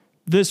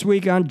This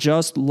week on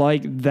Just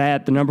Like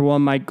That, the number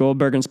one Mike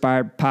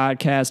Goldberg-inspired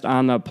podcast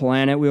on the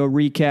planet, we'll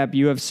recap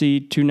UFC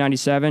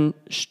 297,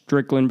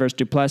 Strickland versus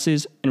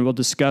Duplessis, and we'll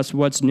discuss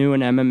what's new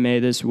in MMA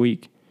this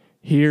week.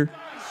 Here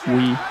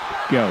we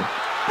go.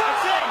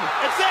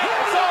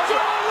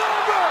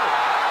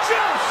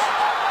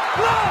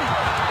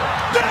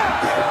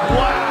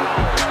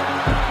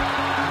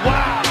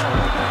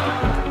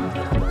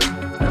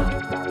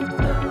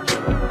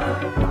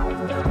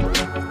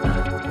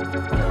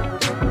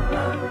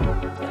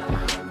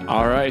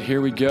 All right,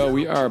 here we go.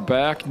 We are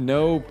back.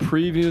 No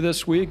preview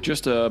this week,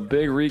 just a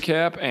big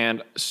recap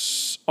and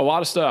a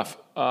lot of stuff.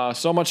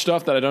 So much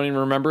stuff that I don't even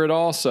remember it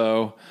all,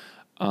 so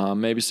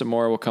maybe some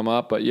more will come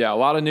up. But yeah, a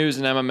lot of news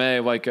in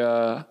MMA, like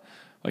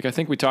I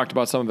think we talked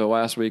about some of it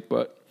last week,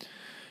 but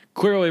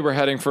clearly we're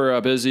heading for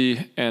a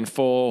busy and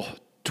full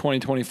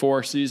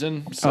 2024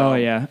 season. So, oh,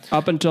 yeah.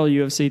 Up until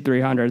UFC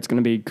 300, it's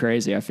going to be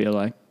crazy, I feel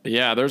like.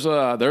 Yeah, there's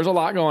a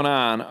lot going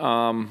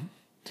on.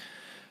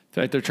 I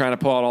feel like they're trying to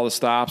pull out all the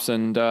stops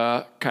and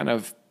kind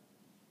of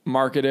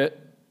market it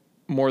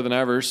more than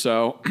ever.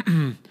 So,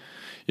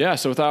 yeah,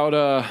 so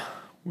without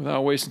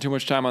wasting too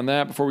much time on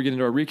that, before we get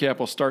into our recap,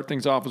 we'll start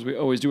things off as we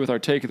always do with our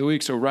take of the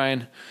week. So,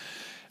 Ryan,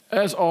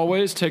 as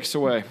always, take us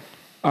away.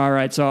 All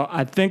right, so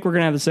I think we're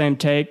going to have the same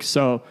take,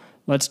 so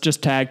let's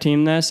just tag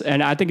team this.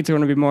 And I think it's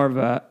going to be more of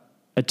a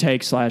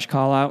take /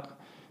 call out.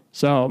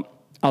 So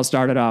I'll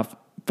start it off.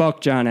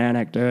 Fuck Jon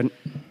Anik, dude.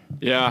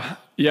 Yeah.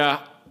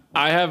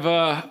 I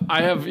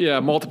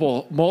have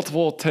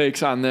multiple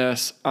takes on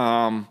this.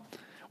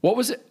 What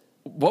was it?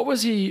 What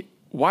was he?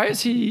 Why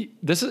is he?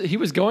 He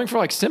was going for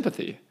like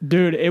sympathy,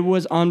 dude. It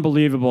was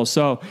unbelievable.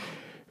 So,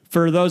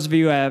 for those of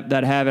you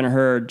that haven't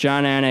heard,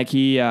 Jon Anik,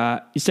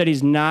 he said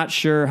he's not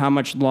sure how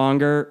much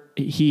longer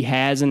he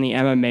has in the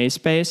MMA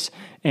space,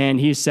 and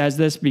he says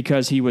this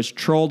because he was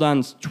trolled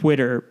on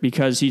Twitter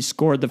because he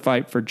scored the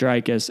fight for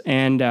Dricus,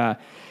 and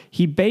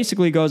he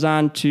basically goes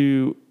on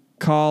to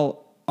call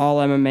all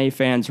MMA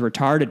fans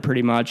retarded,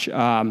 pretty much.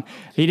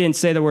 He didn't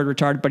say the word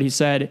retarded, but he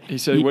said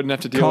he wouldn't have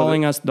to deal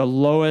calling with it. us the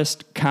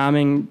lowest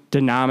common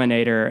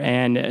denominator,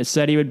 and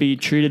said he would be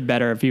treated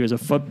better if he was a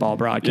football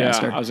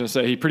broadcaster. Yeah, I was going to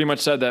say, he pretty much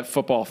said that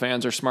football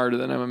fans are smarter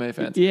than MMA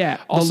fans. Yeah,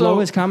 also, the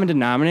lowest common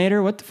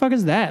denominator? What the fuck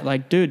is that?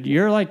 Like, dude,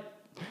 you're like,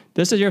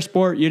 this is your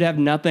sport. You'd have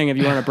nothing if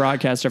you weren't a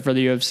broadcaster for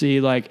the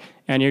UFC, like,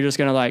 and you're just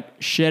going to, like,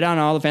 shit on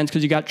all the fans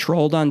because you got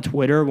trolled on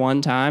Twitter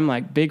one time.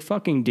 Like, big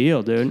fucking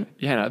deal, dude.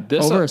 Yeah, no,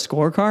 this over a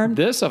scorecard?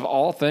 This, of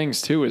all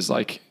things, too, is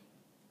like,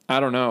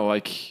 I don't know,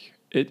 like,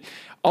 it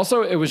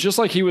was just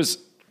like he was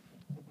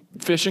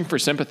fishing for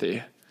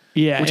sympathy.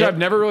 Yeah. Which I've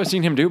never really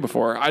seen him do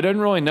before. I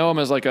didn't really know him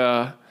as, like,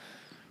 that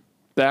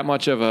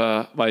much of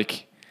a,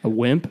 like... a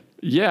wimp?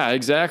 Yeah,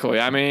 exactly.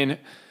 I mean,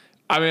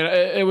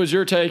 it was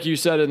your take. You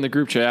said it in the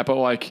group chat, but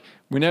like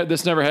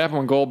this never happened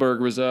when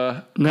Goldberg was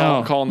calling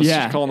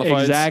the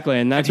fights. Exactly,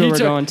 and that's what we're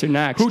going to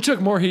next. Who took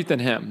more heat than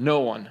him? No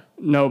one.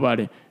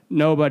 Nobody.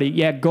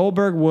 Yeah,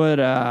 Goldberg would.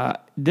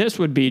 This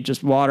would be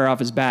just water off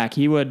his back.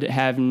 He would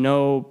have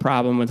no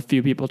problem with a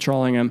few people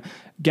trolling him.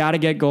 Got to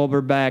get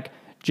Goldberg back.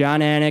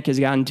 Jon Anik has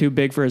gotten too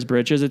big for his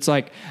britches. It's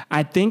like,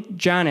 I think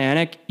Jon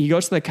Anik, he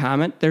goes to the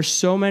comment. There's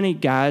so many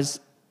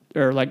guys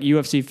or like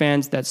UFC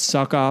fans that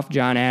suck off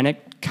Jon Anik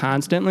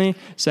constantly,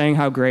 saying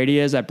how great he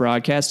is at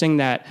broadcasting,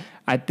 that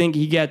I think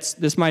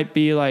this might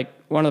be like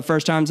one of the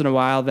first times in a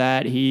while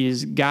that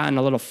he's gotten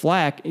a little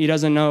flack. He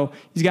doesn't know,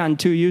 he's gotten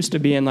too used to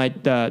being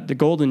like the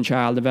golden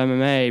child of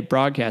MMA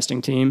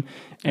broadcasting team.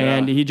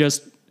 And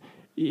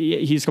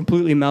he's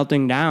completely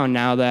melting down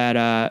now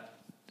that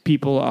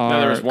people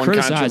are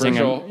criticizing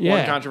him.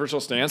 One controversial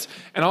stance.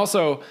 And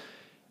also,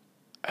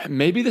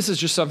 maybe this is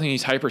just something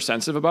he's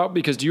hypersensitive about,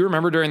 because do you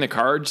remember during the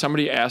card,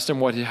 somebody asked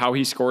him how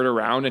he scored a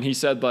round, and he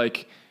said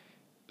like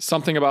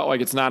something about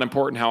like, it's not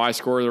important how I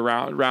score the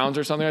rounds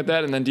or something like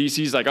that. And then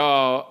DC's like,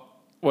 oh,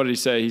 what did he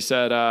say? He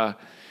said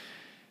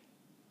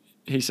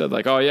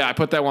like, oh yeah, I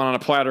put that one on a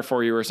platter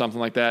for you or something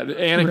like that.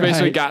 Anik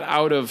basically got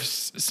out of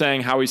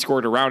saying how he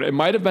scored a round. It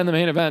might've been the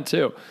main event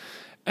too.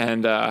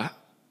 And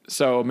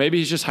so maybe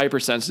he's just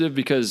hypersensitive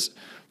because,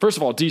 first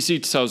of all,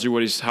 DC tells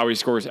you how he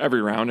scores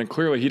every round, and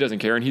clearly he doesn't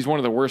care, and he's one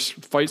of the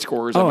worst fight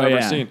scorers I've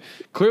ever seen.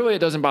 Clearly it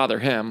doesn't bother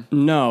him.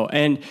 No,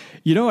 and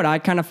you know what I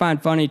kind of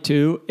find funny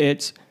too?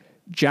 It's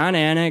Jon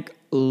Anik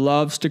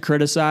loves to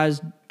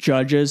criticize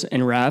judges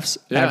and refs.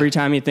 Yeah. Every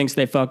time he thinks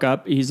they fuck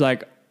up, he's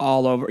like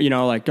all over,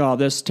 like, oh,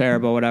 this is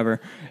terrible,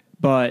 whatever.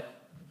 But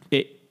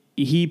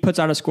he puts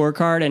out a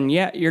scorecard, and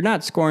yeah, you're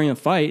not scoring a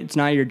fight. It's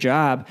not your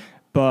job,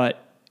 but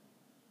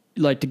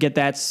like to get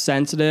that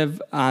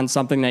sensitive on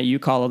something that you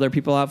call other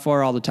people out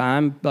for all the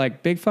time,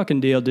 like, big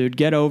fucking deal, dude.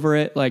 Get over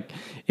it. Like,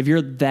 if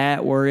you're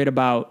that worried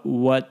about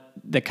what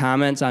the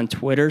comments on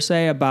Twitter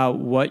say about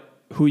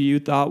who you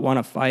thought won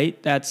a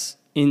fight, that's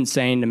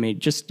insane to me.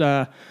 Just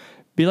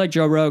be like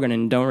Joe Rogan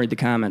and don't read the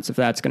comments if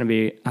that's going to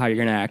be how you're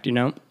going to act,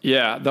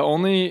 Yeah, the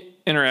only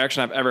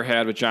interaction I've ever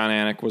had with Jon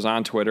Anik was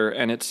on Twitter,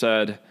 and it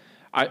said,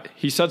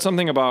 he said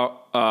something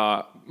about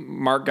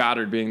Mark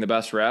Goddard being the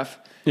best ref.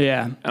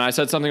 Yeah. And I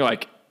said something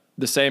like,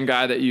 the same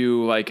guy that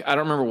you like, I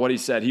don't remember what he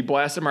said. He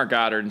blasted Mark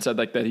Goddard and said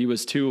like that he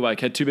was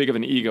had too big of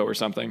an ego or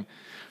something.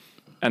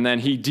 And then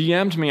he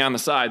DM'd me on the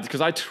side because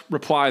I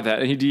replied that,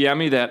 and he DM'd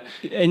me that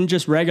in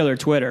just regular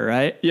Twitter,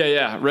 right?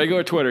 Yeah,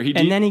 regular Twitter.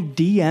 And then he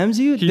DMs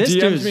you. He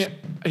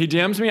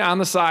DMs me on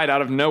the side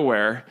out of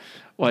nowhere,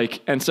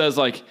 like, and says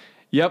like,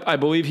 "Yep, I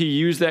believe he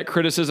used that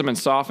criticism and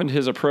softened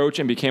his approach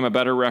and became a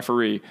better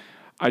referee.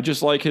 I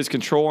just like his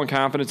control and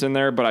confidence in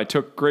there, but I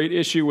took great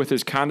issue with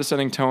his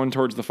condescending tone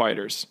towards the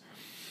fighters."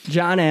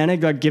 Jon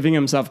Anik, like, giving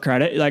himself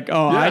credit, like,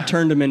 I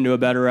turned him into a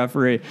better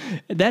referee.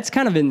 That's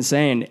kind of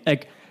insane.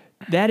 Like,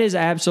 that is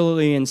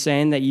absolutely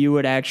insane that you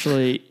would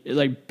actually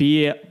like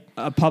be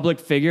a public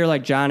figure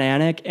like Jon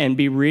Anik and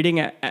be reading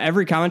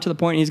every comment to the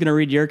point he's going to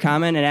read your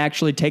comment and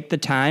actually take the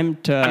time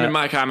to. I mean,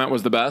 my comment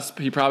was the best.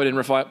 He probably didn't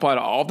reply to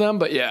all of them,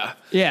 but yeah.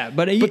 Yeah,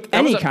 but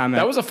any comment.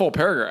 That was a full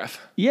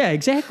paragraph. Yeah,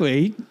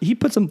 exactly. He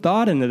put some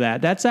thought into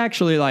that. That's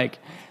actually like.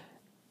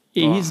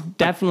 He's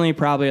definitely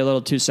probably a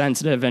little too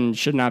sensitive and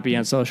should not be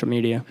on social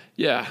media.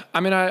 Yeah, I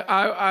mean,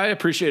 I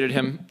appreciated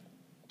him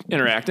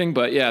interacting,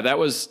 but yeah, that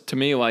was to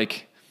me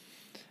like.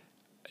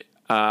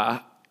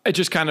 It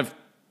just kind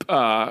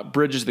of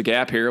bridges the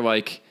gap here.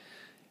 Like,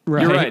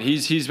 You're right.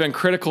 He's been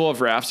critical of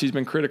refs. He's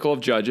been critical of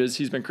judges.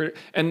 He's been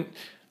and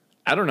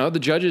I don't know. The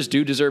judges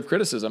do deserve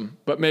criticism,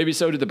 but maybe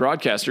so do the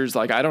broadcasters.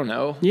 Like, I don't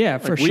know. Yeah,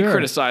 like, for sure. We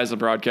criticize the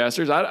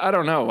broadcasters. I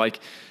don't know.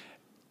 Like,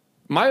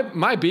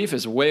 my beef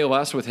is way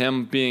less with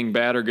him being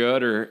bad or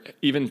good or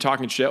even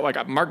talking shit.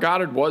 Like, Mark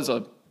Goddard was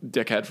a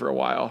dickhead for a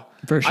while.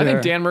 For sure. I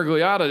think Dan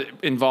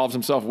Miragliotta involves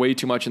himself way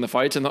too much in the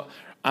fights and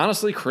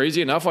honestly,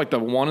 crazy enough, like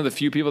one of the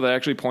few people that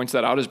actually points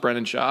that out is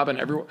Brendan Schaub,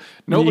 and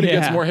nobody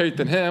gets more hate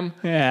than him.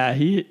 Yeah,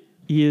 he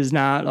is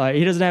not like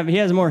he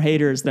has more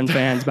haters than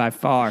fans by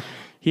far.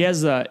 He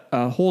has a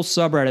whole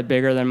subreddit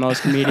bigger than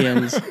most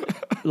comedians,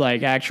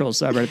 like actual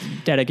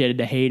subreddit dedicated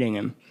to hating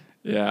him.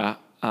 Yeah,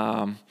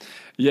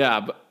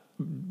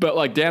 but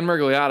like Dan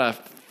Miragliotta,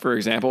 for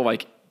example,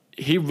 like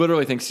he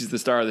literally thinks he's the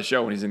star of the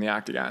show when he's in the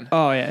octagon.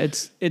 Oh yeah,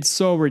 it's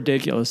so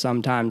ridiculous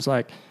sometimes.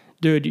 Like,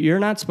 dude, you're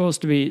not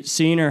supposed to be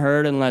seen or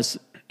heard unless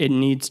it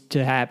needs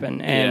to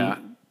happen.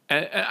 And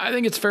I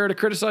think it's fair to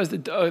criticize the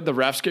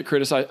refs get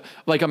criticized.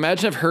 Like,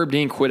 imagine if Herb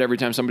Dean quit every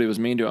time somebody was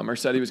mean to him or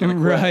said he was going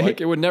to quit. Right.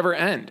 Like, it would never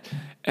end.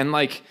 And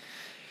like,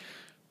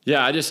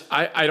 yeah,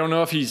 I don't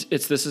know if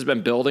this has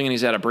been building and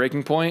he's at a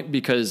breaking point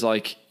because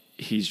like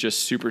he's just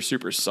super,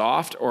 super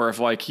soft, or if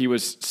like he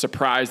was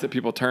surprised that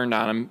people turned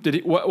on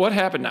him. What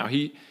happened now?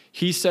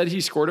 He said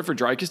he scored it for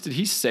Dreykus. Did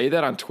he say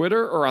that on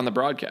Twitter or on the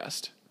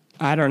broadcast?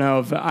 I don't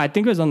know. I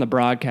think it was on the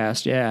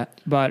broadcast, yeah,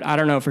 but I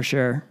don't know for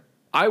sure.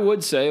 I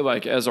would say,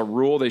 like, as a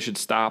rule, they should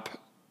stop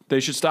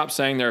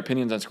saying their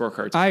opinions on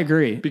scorecards. I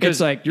agree.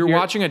 Because like you're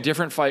watching a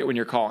different fight when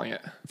you're calling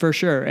it. For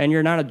sure, and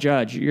you're not a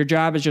judge. Your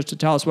job is just to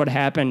tell us what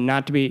happened,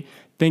 not to be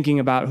thinking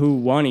about who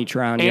won each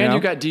round. And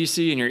you got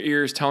DC in your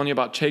ears telling you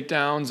about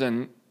takedowns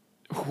and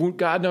who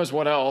God knows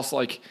what else.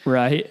 Like,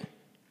 right.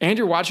 And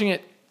you're watching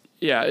it.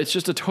 Yeah, it's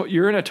just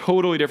you're in a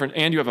totally different,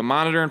 and you have a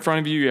monitor in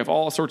front of you. You have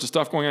all sorts of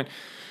stuff going on.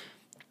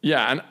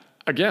 Yeah, and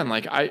again,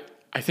 like I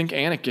think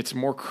Anik gets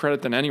more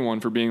credit than anyone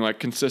for being like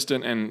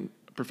consistent and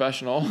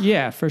professional.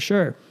 Yeah, for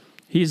sure.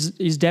 He's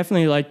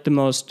definitely like the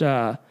most.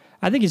 I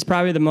think he's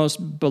probably the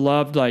most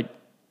beloved like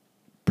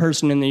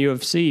person in the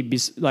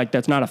UFC. Like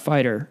that's not a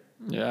fighter.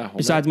 Yeah. Well,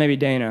 besides maybe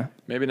Dana.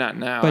 Maybe not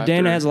now. But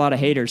Dana has a lot of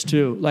haters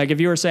too. Like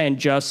if you were saying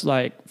just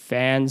like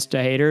fans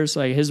to haters,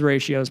 like his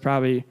ratio is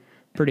probably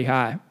pretty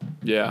high.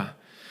 Yeah.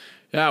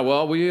 Yeah.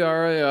 Well, we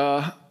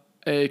are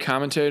a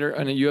commentator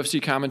and a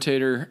UFC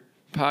commentator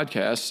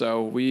podcast.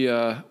 So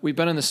we've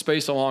been in this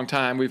space a long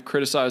time. We've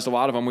criticized a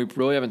lot of them. We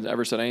really haven't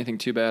ever said anything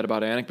too bad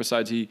about Anik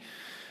besides he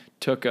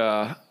took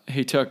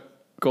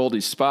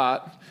Goldie's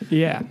spot.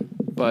 Yeah.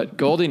 But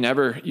Goldie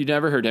you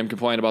never heard him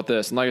complain about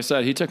this. And like I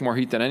said, he took more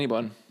heat than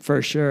anyone.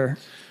 For sure.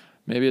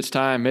 Maybe it's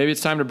time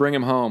to bring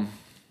him home.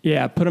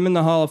 Yeah, put him in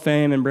the Hall of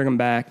Fame and bring him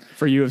back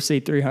for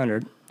UFC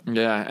 300.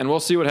 Yeah, and we'll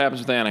see what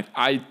happens with Anik.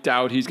 I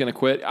doubt he's going to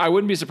quit. I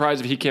wouldn't be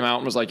surprised if he came out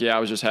and was like, yeah, I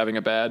was just having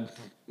a bad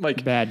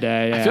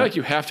day. Yeah. I feel like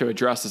you have to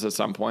address this at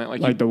some point.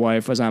 Like the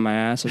wife was on my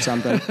ass or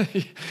something.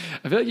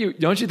 I feel like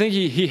don't you think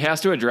he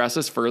has to address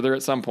this further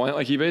at some point?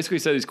 Like he basically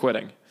said he's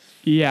quitting.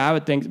 Yeah, I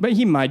would think, but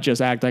he might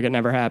just act like it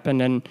never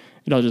happened and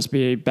it'll just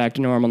be back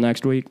to normal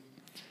next week.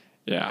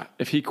 Yeah,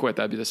 if he quit,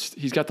 that'd be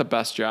he's got the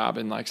best job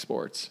in like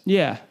sports.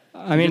 Yeah.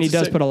 I mean, he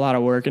does put a lot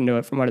of work into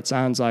it from what it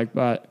sounds like,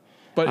 but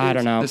I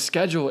don't know. The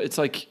schedule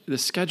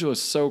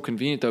is so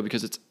convenient though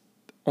because it's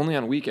only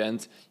on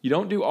weekends. You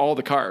don't do all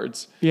the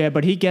cards. Yeah,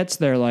 but he gets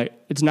there like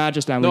it's not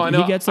just on weekends.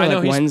 He gets there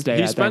like Wednesday.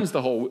 He spends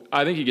the whole.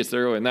 I think he gets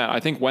there early in that. I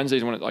think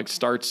Wednesdays when it like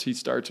starts. He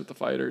starts with the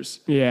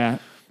fighters. Yeah.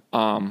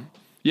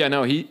 Yeah.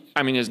 No.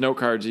 His note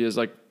cards. He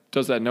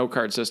does that note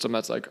card system.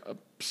 That's like a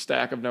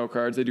stack of note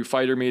cards. They do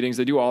fighter meetings.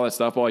 They do all that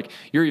stuff. But like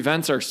your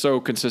events are so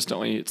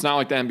consistently. It's not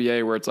like the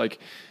NBA where it's like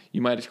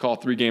you might call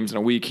 3 games in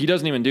a week. He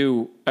doesn't even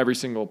do every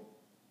single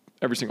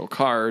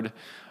card.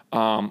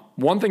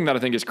 One thing that I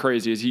think is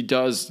crazy is he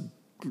does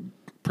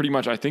pretty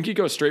much, I think he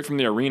goes straight from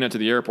the arena to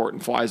the airport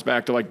and flies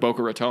back to like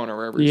Boca Raton or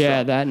wherever he's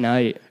from. that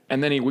night.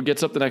 And then he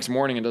gets up the next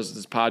morning and does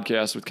this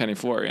podcast with Kenny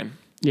Florian.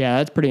 Yeah,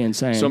 that's pretty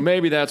insane. So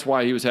maybe that's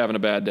why he was having a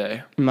bad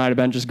day. Might have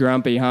been just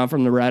grumpy, huh,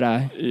 from the red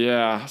eye.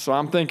 Yeah. So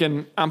I'm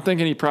thinking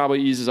he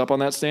probably eases up on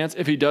that stance.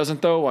 If he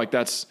doesn't though, like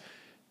that's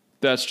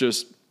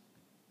just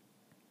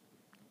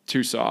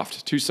too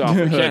soft. Too soft.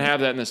 We can't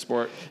have that in this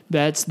sport.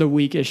 That's the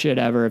weakest shit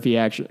ever if he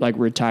actually like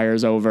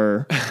retires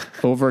over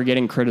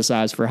getting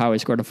criticized for how he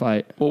scored a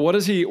fight. Well,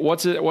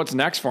 what's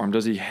next for him?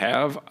 Does he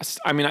have,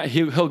 I mean,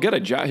 he'll get a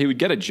job. He would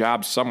get a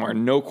job somewhere.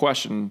 No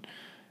question.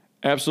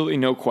 Absolutely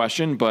no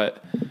question.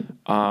 But,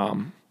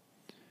 could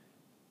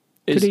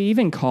he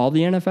even call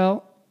the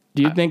NFL?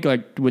 Do you think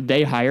like, would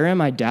they hire him?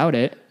 I doubt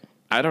it.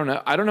 I don't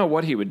know. I don't know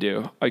what he would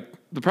do. Like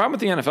the problem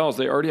with the NFL is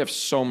they already have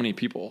so many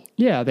people.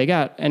 Yeah. They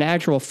got an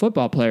actual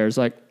football players.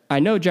 Like I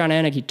know Jon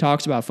Anik, he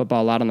talks about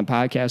football a lot on the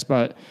podcast,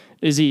 but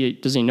does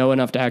he know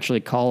enough to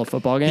actually call a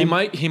football game? He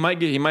might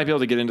be able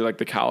to get into like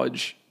the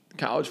college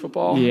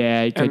football.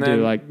 Yeah. He could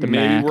do like the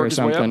MAC or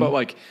something. Way up, but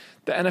like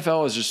the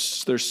NFL is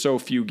just, there's so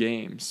few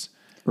games.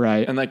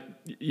 Right. And like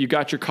you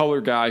got your color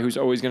guy who's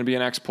always going to be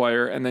an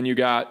ex-player, and then you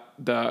got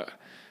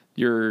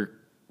your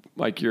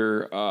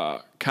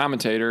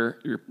commentator,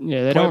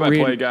 they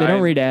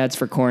don't read ads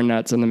for corn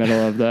nuts in the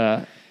middle of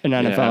an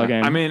NFL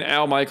game. I mean,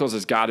 Al Michaels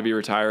has got to be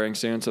retiring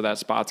soon, so that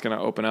spot's going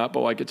to open up.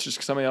 But like, it's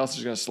just somebody else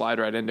is going to slide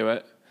right into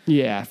it.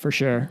 Yeah, for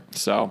sure.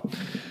 So,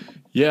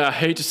 yeah,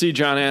 hate to see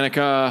Jon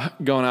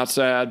Anik going out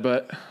sad,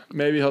 but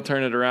maybe he'll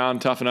turn it around,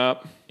 toughen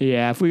up.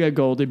 Yeah, if we get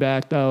Goldie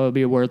back though, it'll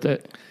be worth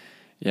it.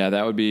 Yeah,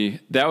 that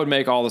would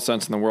make all the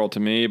sense in the world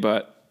to me,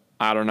 but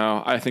I don't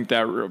know. I think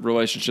that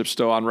relationship's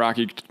still on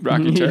rocky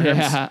terms.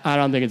 Yeah, I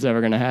don't think it's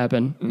ever going to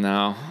happen.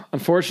 No,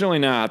 unfortunately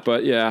not.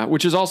 But yeah,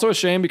 which is also a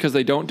shame because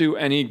they don't do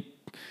any.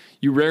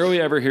 You rarely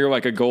ever hear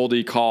like a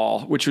Goldie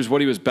call, which was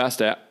what he was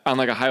best at on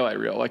like a highlight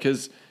reel. Like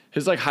his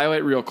like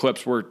highlight reel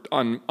clips were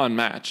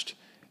unmatched.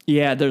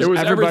 Yeah, there was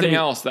everything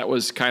else that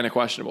was kind of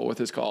questionable with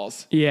his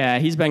calls. Yeah,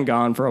 he's been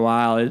gone for a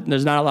while.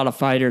 There's not a lot of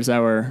fighters that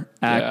were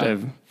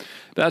active. Yeah,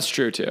 that's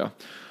true too.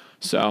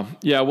 So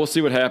yeah, we'll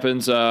see what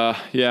happens.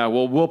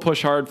 We'll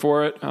push hard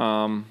for it.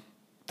 Don't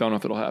know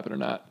if it'll happen or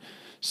not.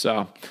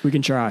 So we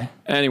can try.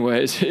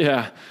 Anyways,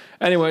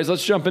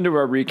 let's jump into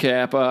our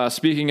recap.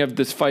 Speaking of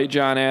this fight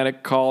Jon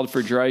Anik called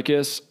for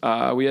Dricus,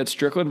 we had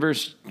Strickland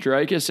versus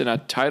Dricus in a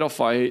title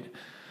fight.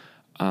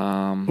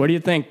 What do you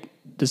think?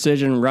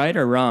 Decision right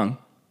or wrong?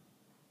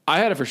 I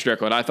had it for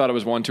Strickland. I thought it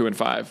was 1, 2, and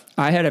 5.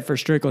 I had it for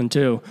Strickland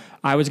too.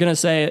 I was gonna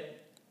say it.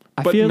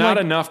 But not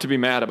enough to be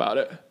mad about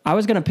it. I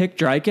was going to pick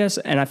Dricus,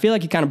 and I feel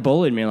like he kind of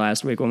bullied me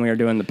last week when we were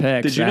doing the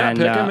picks. Did you not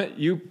pick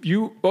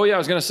him? Oh, yeah, I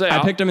was going to say.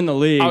 I picked him in the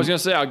league. I was going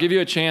to say, I'll give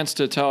you a chance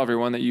to tell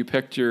everyone that you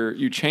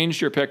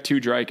changed your pick to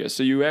Dricus,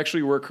 so you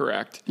actually were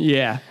correct.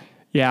 Yeah.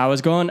 Yeah, I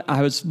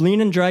was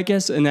leaning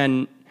Dricus, and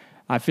then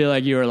I feel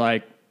like you were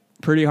like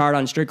pretty hard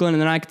on Strickland,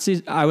 and then I could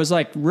see, I was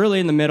like really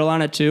in the middle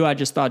on it too. I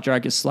just thought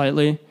Dricus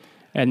slightly,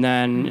 and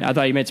then I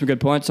thought you made some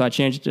good points, so I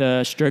changed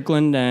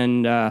Strickland,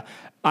 and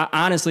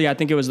honestly, I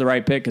think it was the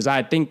right pick because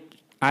I think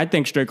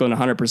Strickland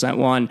 100%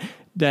 won.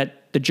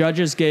 That the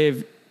judges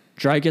gave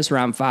Dricus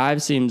round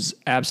 5 seems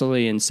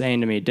absolutely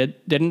insane to me.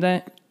 Didn't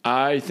they?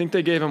 I think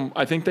they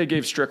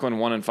gave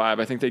Strickland 1 and 5.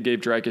 I think they gave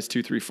Dricus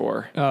 2, 3,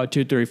 4. Oh,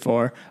 2, 3,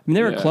 4. I mean,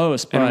 they were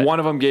close, but and one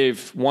of them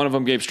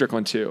gave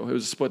Strickland 2. It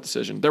was a split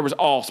decision. There was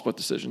all split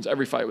decisions.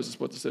 Every fight was a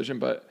split decision,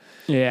 but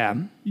yeah.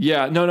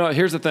 No.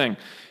 Here's the thing.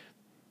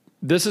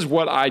 This is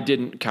what I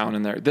didn't count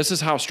in there. This is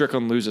how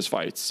Strickland loses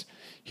fights.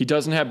 He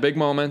doesn't have big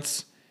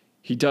moments.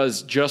 He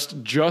does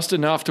just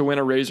enough to win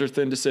a razor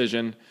thin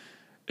decision.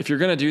 If you're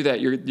going to do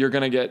that, you're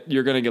going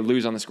to get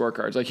lose on the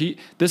scorecards.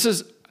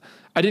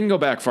 I didn't go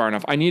back far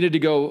enough. I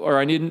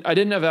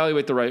didn't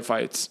evaluate the right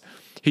fights.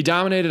 He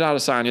dominated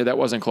Adesanya. That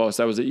wasn't close.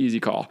 That was an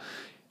easy call.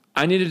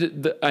 I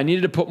needed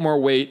to put more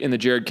weight in the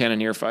Jared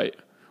Cannonier fight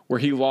where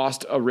he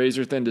lost a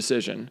razor thin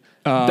decision.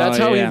 That's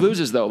how he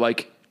loses though.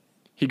 Like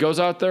he goes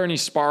out there and he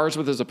spars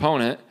with his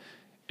opponent.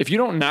 If you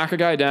don't knock a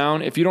guy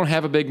down, if you don't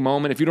have a big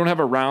moment, if you don't have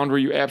a round where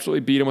you absolutely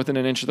beat them within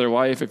an inch of their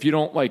life, if you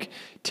don't like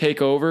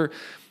take over,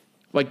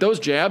 like those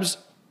jabs,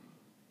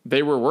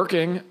 they were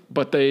working,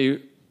 but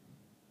in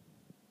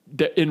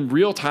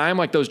real time,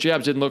 like those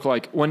jabs didn't look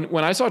like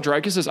when I saw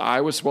Dricus's eye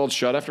was swelled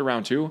shut after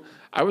round 2,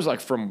 I was like,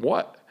 from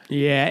what?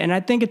 Yeah, and I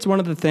think it's one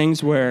of the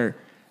things where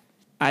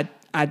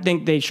I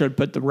think they should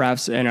put the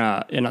refs in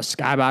a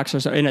skybox or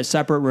so, in a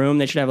separate room.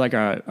 They should have like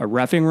a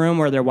reffing room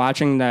where they're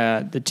watching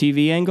the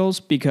TV angles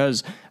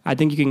because I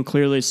think you can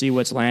clearly see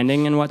what's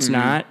landing and what's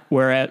not.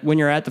 Where when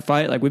you're at the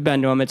fight, like we've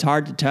been to them, it's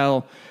hard to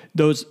tell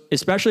those,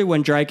 especially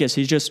when Dricus,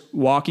 he's just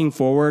walking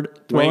forward,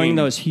 throwing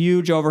those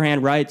huge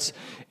overhand rights,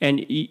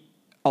 and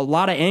a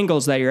lot of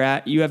angles that you're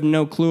at, you have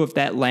no clue if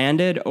that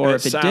landed or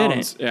if it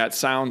didn't. Yeah, it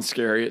sounds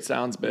scary. It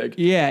sounds big.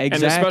 Yeah,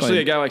 exactly. And especially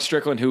a guy like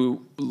Strickland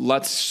who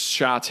lets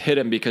shots hit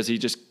him because he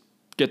just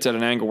gets at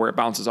an angle where it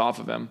bounces off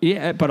of him.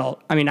 Yeah, but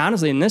I mean,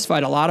 honestly, in this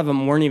fight, a lot of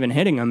them weren't even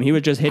hitting him. He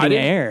was just hitting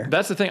air.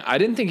 That's the thing. I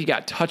didn't think he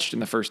got touched in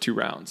the first 2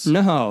 rounds.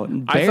 No,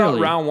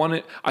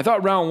 barely. I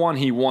thought round 1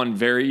 he won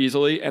very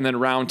easily, and then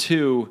round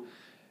 2,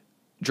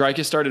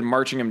 Dricus started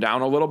marching him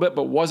down a little bit,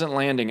 but wasn't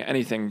landing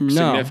anything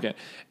significant.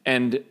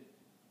 And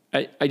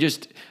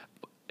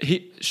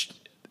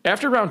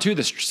after round 2,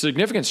 the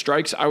significant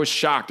strikes, I was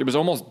shocked. It was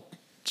almost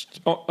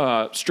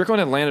Strickland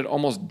had landed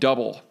almost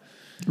double.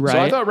 Right. So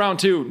I thought round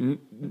 2,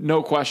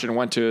 no question,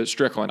 went to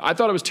Strickland. I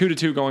thought it was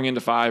 2-2 going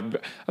into 5.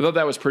 I thought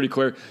that was pretty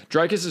clear.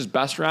 Dricus'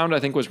 best round, I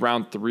think, was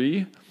round 3.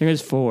 I think it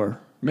was 4.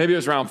 Maybe it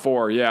was round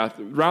 4, yeah.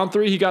 Round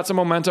 3, he got some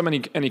momentum,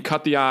 and he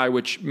cut the eye,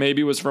 which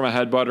maybe was from a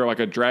headbutt or like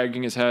a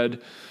dragging his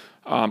head.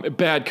 A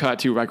bad cut,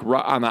 too, like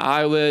on the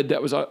eyelid.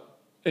 That was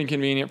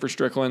inconvenient for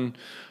Strickland.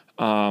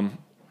 My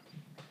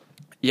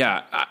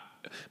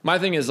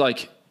thing is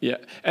like, yeah.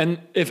 And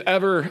if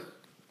ever...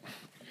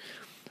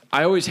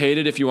 I always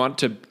hated if you want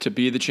to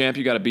be the champ,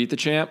 you got to beat the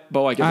champ.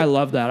 But like, I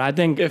love that. I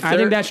think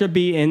that should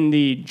be in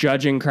the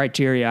judging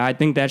criteria. I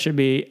think that should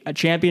be a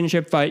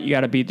championship fight. You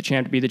got to beat the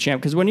champ to be the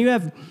champ. Because when you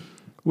have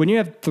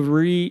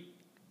 3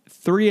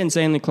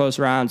 insanely close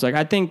rounds, like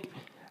I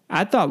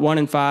thought 1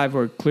 and 5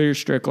 were clear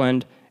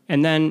Strickland,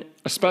 and then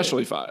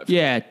especially 5.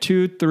 Yeah,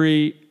 2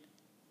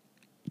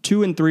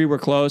 and 3 were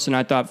close, and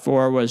I thought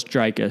 4 was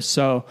Dricus.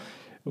 So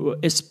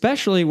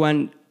especially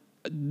when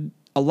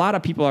a lot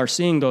of people are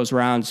seeing those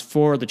rounds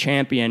for the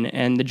champion,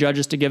 and the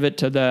judges to give it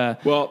to the...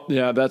 Well,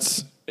 yeah,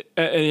 that's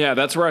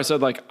where I said,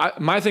 like,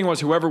 my thing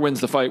was whoever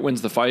wins the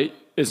fight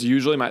is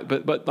usually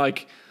but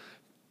like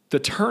the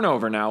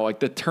turnover now, like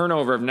the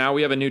turnover of now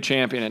we have a new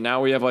champion, and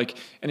now we have like,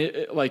 and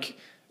it like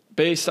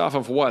based off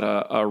of what,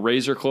 a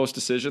razor close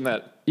decision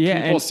that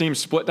people seem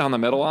split down the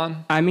middle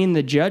on. I mean,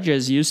 the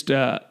judges used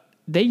to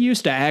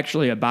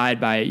actually abide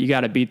by it. You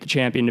got to beat the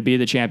champion to be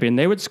the champion.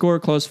 They would score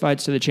close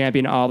fights to the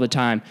champion all the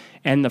time.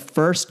 And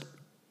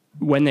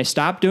when they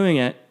stopped doing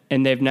it,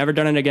 and they've never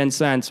done it again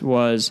since,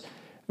 was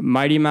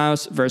Mighty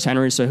Mouse versus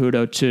Henry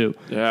Cejudo 2.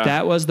 Yeah.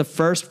 That was the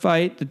first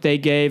fight that they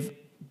gave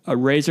a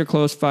razor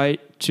close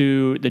fight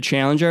to the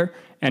challenger.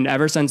 And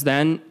ever since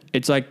then,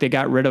 it's like they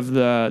got rid of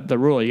the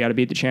rule. You got to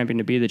beat the champion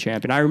to be the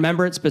champion. I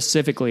remember it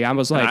specifically. I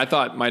was like... And I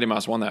thought Mighty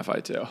Mouse won that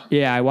fight too.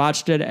 Yeah, I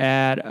watched it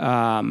at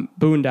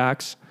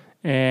Boondocks.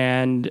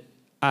 And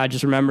I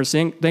just remember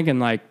thinking,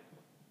 like,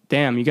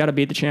 damn, you got to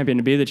beat the champion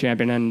to be the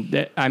champion. And,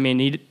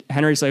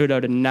 Henry Cejudo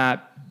did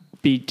not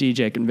beat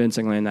DJ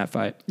convincingly in that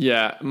fight.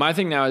 Yeah, my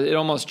thing now, it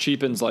almost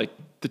cheapens, like,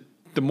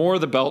 the more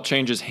the belt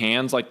changes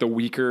hands, like, the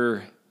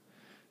weaker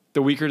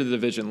the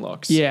division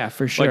looks. Yeah,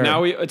 for sure. Like,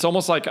 now it's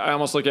almost like, I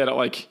almost look at it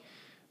like,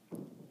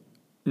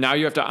 now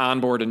you have to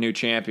onboard a new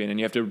champion, and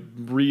you have to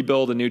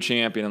rebuild a new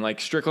champion. And, like,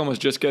 Strickland was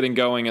just getting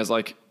going as,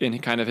 like, in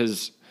kind of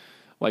his...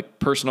 like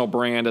personal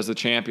brand as a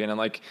champion, and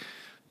like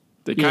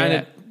they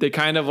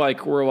kind of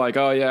like were like,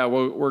 oh yeah,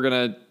 we're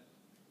gonna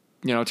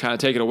try to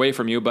take it away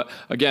from you. But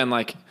again,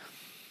 like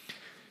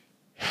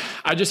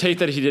I just hate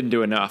that he didn't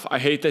do enough. I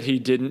hate that he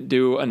didn't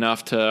do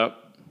enough to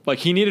like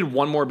he needed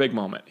one more big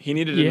moment. He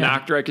needed to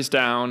knock Dricus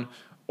down,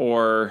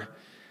 or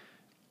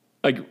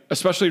like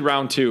especially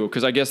round 2,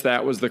 because I guess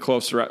that was the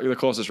closest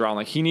round.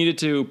 Like he needed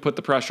to put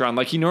the pressure on,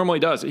 like he normally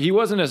does. He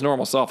wasn't his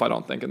normal self, I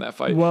don't think, in that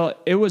fight. Well,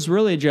 it was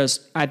really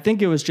I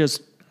think it was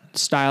just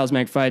styles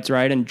make fights,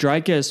 right? And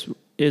Dricus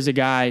is a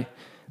guy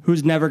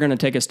who's never going to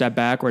take a step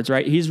backwards,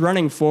 right? He's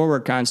running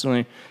forward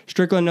constantly.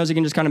 Strickland knows he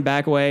can just kind of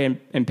back away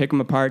and pick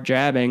him apart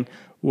jabbing,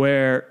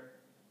 where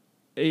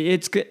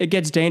it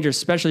gets dangerous.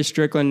 Especially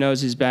Strickland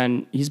knows he's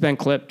been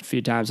clipped a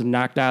few times and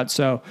knocked out.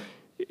 So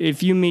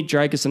if you meet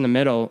Dricus in the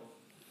middle,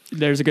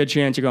 there's a good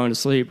chance you're going to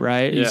sleep,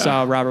 right? Yeah. You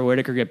saw Robert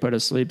Whittaker get put to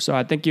sleep. So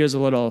I think he was a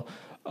little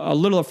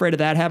afraid of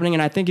that happening,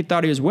 and I think he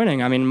thought he was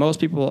winning. I mean,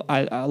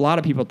 a lot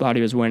of people thought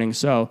he was winning,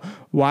 so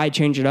why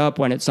change it up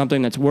when it's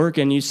something that's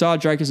working? You saw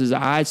Dricus'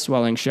 eyes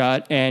swelling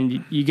shut,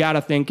 and you got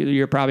to think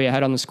you're probably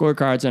ahead on the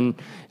scorecards, and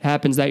it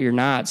happens that you're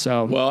not.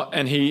 So well,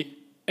 and he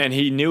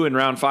knew in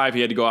round 5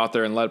 he had to go out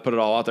there and put it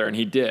all out there, and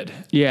he did.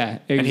 Yeah,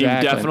 exactly. And he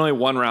definitely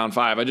won round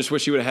 5. I just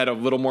wish he would have had a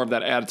little more of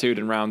that attitude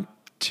in round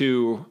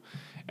 2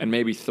 and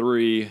maybe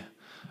 3.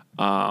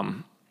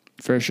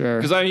 For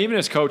sure. Because even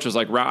his coach was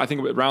like, I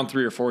think round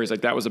 3 or 4, he's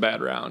like, that was a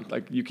bad round.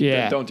 Like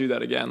don't do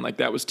that again. Like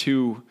that was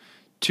too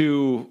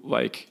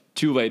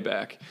laid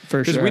back.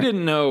 For sure. Because we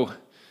didn't know,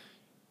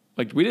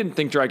 like we didn't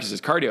think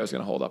Dricus' cardio was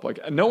going to hold up.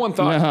 Like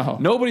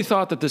nobody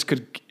thought that this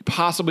could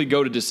possibly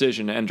go to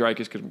decision and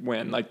Dricus could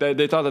win. Like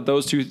they thought that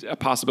those 2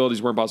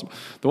 possibilities weren't possible.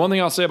 The one thing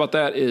I'll say about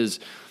that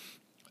is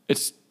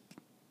it's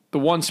the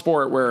one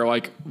sport where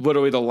like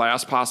literally the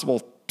last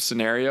possible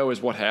scenario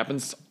is what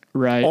happens.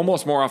 Right.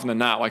 Almost more often than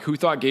not. Like, who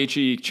thought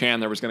Gaethje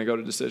Chandler was going to go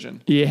to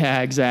decision? Yeah,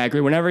 exactly.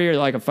 Whenever you're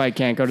like a fight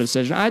can't go to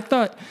decision. I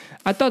thought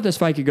this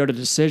fight could go to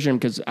decision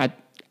because I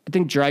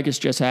think Dricus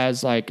just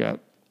has like a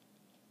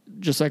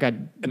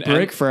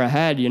brick for a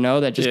head,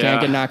 that just can't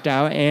get knocked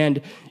out.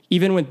 And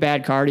even with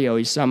bad cardio,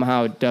 he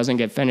somehow doesn't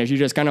get finished. He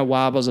just kind of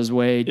wobbles his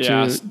way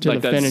to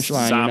like the finish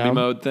line. Zombie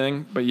mode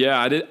thing. But yeah,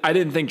 I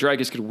didn't think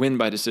Dricus could win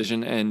by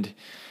decision. And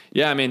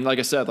yeah, I mean, like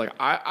I said, like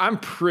I'm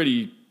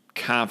pretty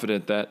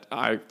confident that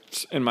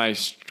in my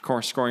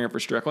scoring up for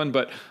Strickland,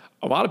 but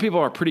a lot of people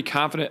are pretty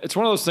confident. It's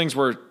one of those things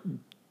where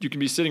you can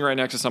be sitting right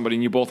next to somebody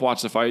and you both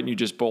watch the fight and you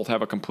just both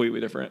have a completely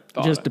different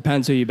thought. It just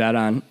depends who you bet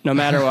on. No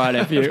matter what,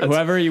 if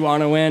whoever you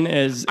want to win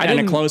is and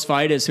a close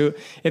fight is who.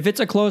 If it's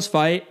a close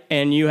fight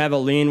and you have a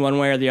lean one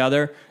way or the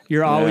other,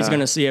 you're always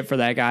going to see it for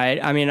that guy.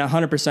 I mean,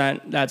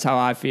 100%. That's how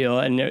I feel,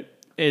 and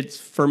it's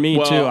for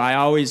me too. I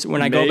always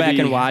when I go back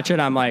and watch it,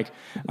 I'm like,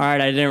 all right,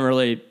 I didn't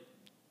really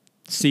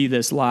see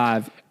this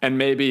live, and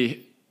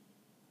maybe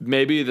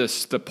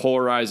the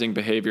polarizing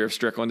behavior of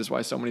Strickland is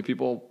why so many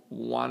people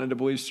wanted to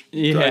believe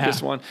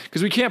Dricus won.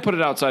 Because we can't put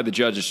it outside the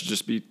judges to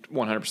just be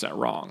 100%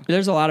 wrong.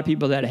 There's a lot of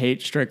people that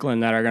hate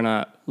Strickland that are going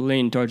to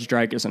lean towards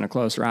Dricus in a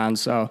close round.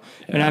 So,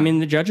 and I mean,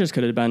 the judges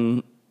could have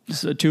been,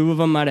 two of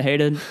them might have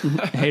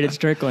hated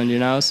Strickland, you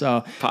know?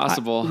 So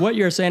possible. What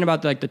you're saying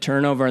about like the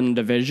turnover in the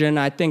division,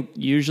 I think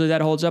usually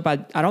that holds up. I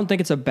don't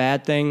think it's a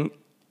bad thing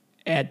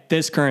at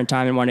this current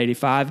time in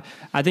 185.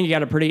 I think you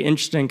got a pretty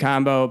interesting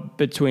combo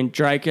between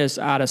Dricus,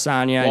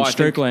 Adesanya, and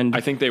Strickland. I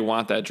think they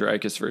want that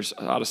Dricus versus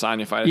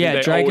Adesanya fight.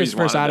 Dricus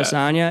versus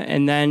Adesanya,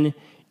 and then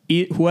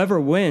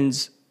whoever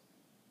wins,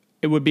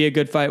 it would be a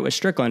good fight with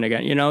Strickland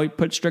again. You know, you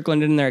put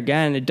Strickland in there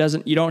again.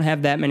 You don't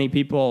have that many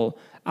people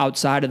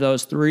outside of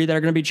those three that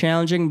are going to be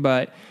challenging,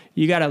 but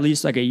you got at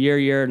least like a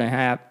year and a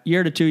half,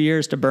 year to 2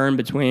 years to burn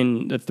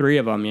between the three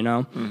of them, you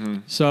know? Mm-hmm.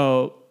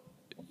 So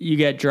you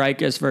get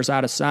Dricus versus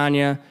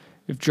Adesanya.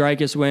 If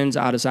Dricus wins,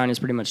 Adesanya's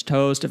pretty much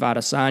toast. If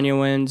Adesanya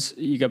wins,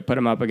 you could put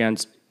him up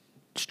against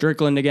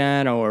Strickland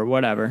again or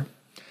whatever.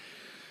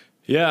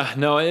 Yeah,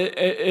 no,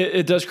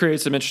 it does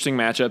create some interesting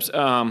matchups.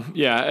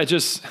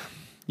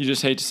 You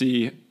just hate to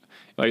see,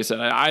 like I said,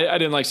 I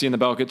didn't like seeing the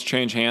belt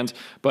change hands,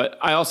 but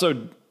I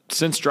also,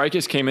 since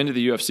Dricus came into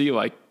the UFC,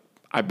 like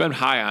I've been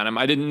high on him.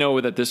 I didn't know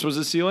that this was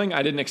his ceiling.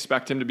 I didn't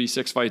expect him to be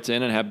 6 fights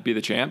in and be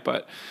the champ,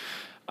 but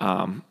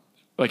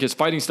like his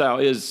fighting style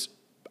is,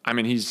 I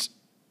mean, he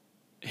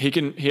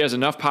has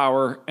enough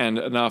power and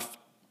enough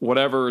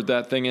whatever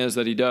that thing is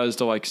that he does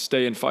to like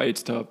stay in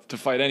fights to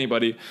fight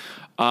anybody.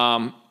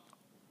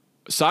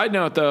 Side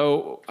note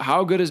though,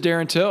 how good is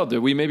Darren Till? Did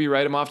we maybe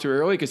write him off too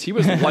early? Because he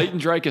was lighting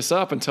Dricus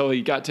up until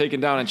he got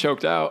taken down and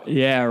choked out.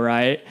 Yeah,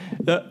 right.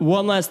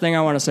 One last thing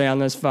I want to say on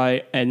this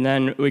fight, and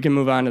then we can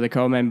move on to the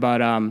co-main.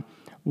 But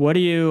what do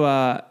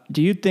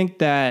you think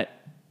that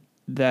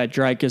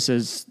Dricus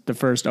is the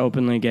first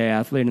openly gay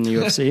athlete in the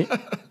UFC?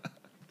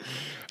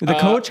 The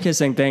coach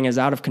kissing thing is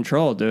out of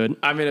control, dude.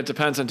 I mean, it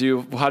depends on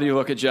how do you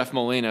look at Jeff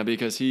Molina,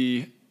 because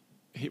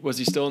was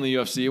he still in the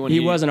UFC when he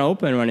wasn't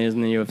open when he was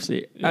in the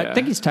UFC? Yeah. I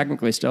think he's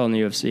technically still in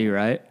the UFC,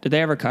 right? Did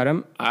they ever cut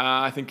him?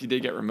 I think he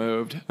did get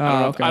removed.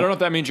 I don't know if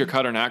that means you're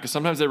cut or not, because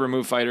sometimes they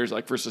remove fighters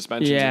like for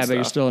suspensions. Yeah, but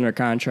you're still under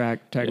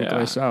contract technically.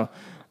 Yeah. So,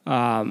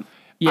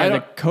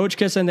 the coach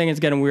kissing thing is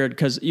getting weird,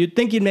 because you'd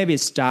think you'd maybe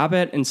stop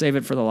it and save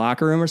it for the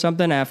locker room or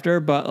something after.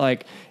 But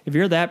like, if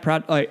you're that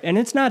proud, and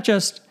it's not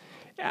just.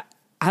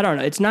 I don't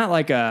know. It's not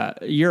like a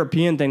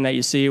European thing that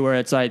you see where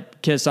it's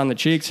like kiss on the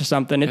cheeks or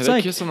something. It's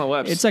like kiss on the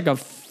lips. It's like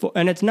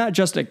and it's not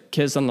just a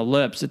kiss on the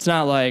lips. It's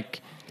not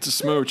like it's a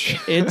smooch.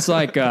 It's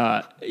like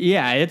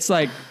it's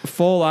like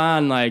full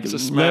on like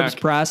lips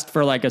pressed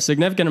for like a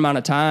significant amount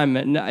of time.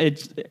 And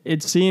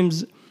it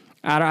seems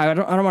I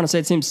don't want to say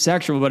it seems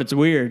sexual, but it's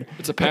weird.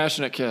 It's a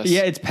passionate kiss.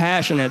 Yeah, it's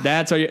passionate.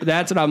 That's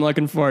what I'm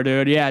looking for,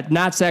 dude. Yeah,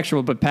 not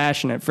sexual, but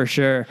passionate for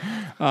sure.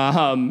 I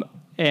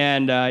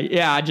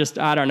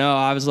don't know.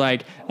 I was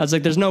like,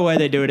 there's no way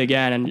they do it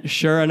again. And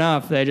sure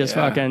enough, they just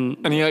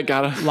fucking and he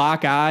gotta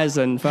lock eyes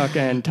and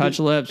fucking touch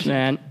lips,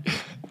 man.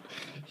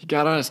 He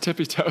got on his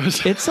tippy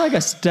toes. It's like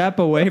a step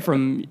away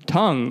from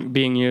tongue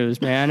being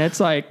used, man. It's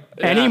like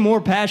any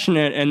more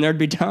passionate and there'd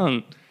be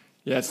tongue.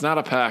 Yeah, it's not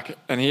a pack.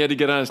 And he had to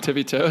get on his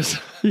tippy toes.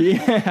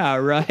 Yeah,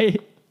 right.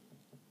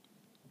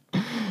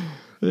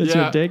 It's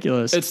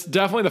ridiculous. It's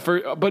definitely the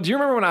first. But do you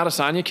remember when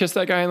Adesanya kissed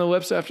that guy in the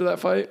lips after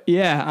that fight?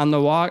 Yeah, on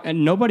the walk.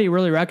 And nobody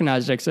really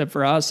recognized it except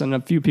for us and a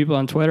few people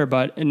on Twitter,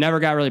 but it never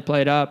got really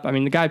played up. I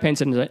mean, the guy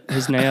paints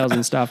his nails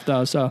and stuff,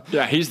 though. So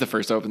yeah, he's the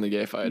first openly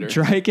gay fighter.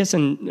 Dricus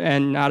and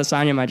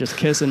Adesanya might just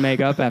kiss and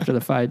make up after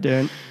the fight,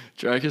 dude.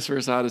 Dricus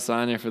versus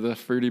Adesanya for the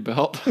fruity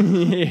belt.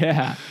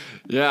 Yeah.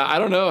 Yeah, I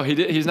don't know.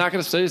 He's not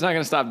going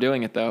to stop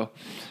doing it, though.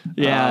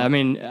 Yeah, I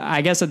mean,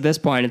 I guess at this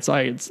point, it's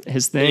like it's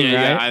his thing, right?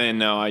 Yeah, I didn't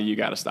know. You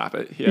got to stop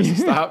it. He has to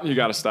stop. You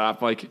got to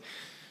stop. Like,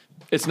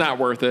 it's not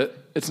worth it.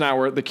 It's not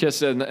worth the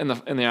kiss in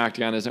the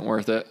octagon isn't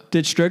worth it.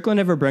 Did Strickland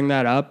ever bring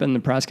that up in the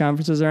press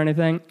conferences or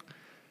anything?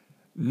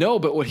 No,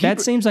 but that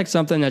seems like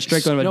something that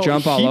Strickland would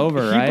jump all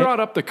over, right? He brought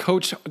up the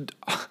coach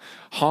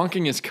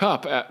honking his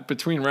cup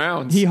between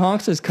rounds. He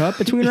honks his cup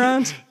between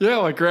rounds? Yeah,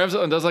 like grabs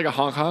it and does like a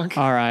honk.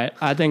 All right.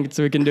 I think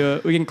we can do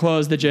it. We can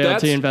close the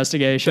JLT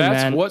investigation,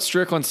 That's what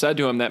Strickland said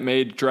to him that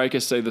made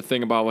Dricus say the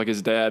thing about like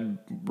his dad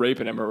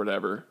raping him or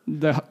whatever.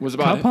 Was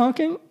about cup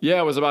honking? Yeah,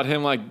 it was about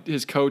him like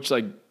his coach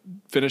like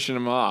finishing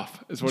him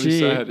off, is what he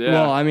said. Yeah.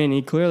 Well, I mean,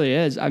 he clearly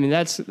is. I mean,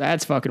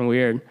 that's fucking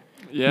weird.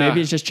 Yeah. Maybe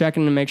he's just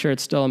checking to make sure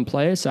it's still in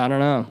place. I don't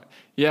know.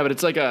 Yeah, but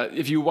it's like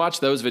if you watch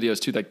those videos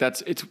too, like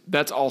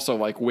that's also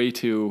like way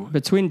too.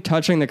 Between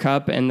touching the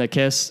cup and the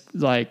kiss,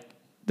 like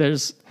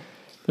there's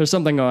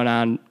something going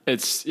on.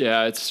 It's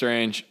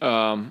strange.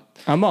 I'm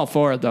all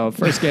for it though.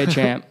 First gay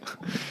champ.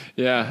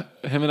 Yeah,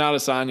 him and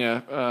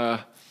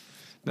Adesanya.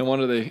 No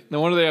wonder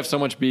they have so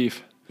much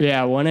beef.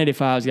 Yeah,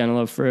 185 is getting a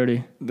little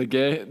fruity. The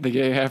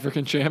gay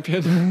African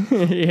champion.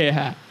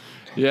 Yeah.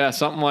 Yeah,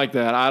 something like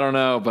that. I don't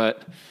know,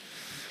 but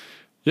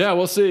yeah,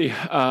 we'll see.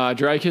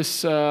 Dry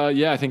kiss.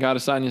 I think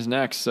Adesanya's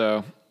next,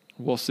 so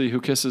we'll see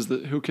who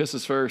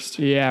kisses first.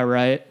 Yeah,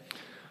 right.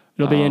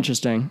 It'll be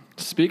interesting.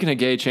 Speaking of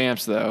gay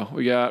champs, though,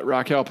 we got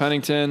Raquel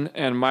Pennington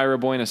and Mayra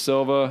Buena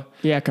Silva.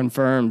 Yeah,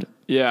 confirmed.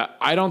 Yeah,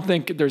 I don't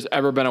think there's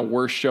ever been a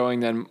worse showing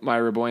than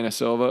Mayra Buena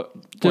Silva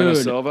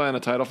in a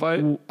title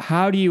fight.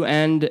 How do you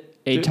end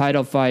a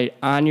title fight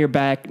on your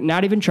back,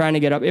 not even trying to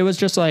get up? It was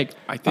just like,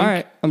 all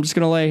right, I'm just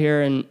going to lay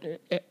here and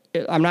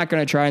I'm not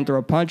going to try and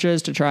throw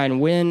punches to try and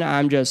win.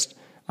 I'm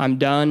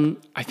done.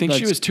 I think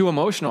she was too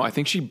emotional. I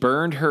think she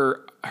burned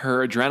her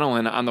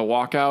adrenaline on the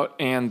walkout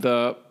and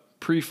the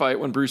pre-fight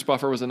when Bruce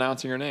Buffer was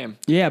announcing her name.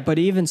 Yeah, but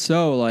even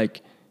so,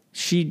 like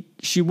she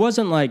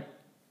wasn't like,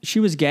 she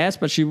was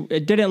gassed, but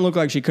it didn't look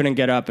like she couldn't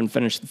get up and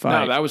finish the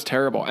fight. No, that was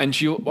terrible. And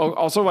she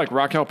also, like,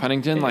 Raquel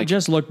Pennington, it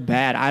just looked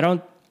bad. I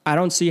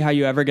don't see how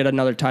you ever get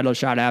another title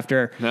shot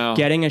after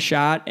getting a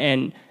shot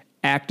and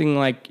acting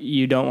like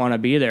you don't want to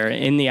be there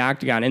in the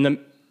octagon.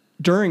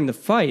 During the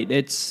fight,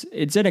 it's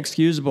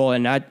inexcusable.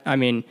 And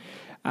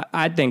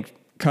I think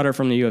cut her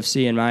from the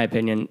UFC, in my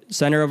opinion.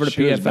 Send her over to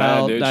PFL. Was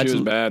bad, dude. That's she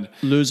was bad.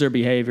 Loser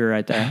behavior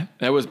right there.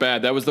 That was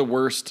bad. That was the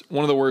worst,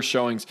 one of the worst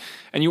showings.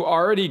 And you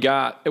already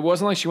it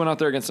wasn't like she went out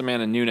there against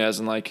Amanda Nunes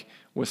and like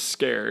was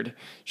scared.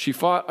 She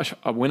fought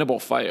a winnable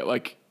fight.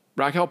 Like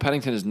Raquel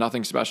Pennington is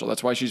nothing special.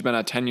 That's why she's been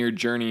a 10-year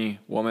journey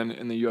woman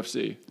in the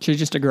UFC. She's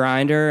just a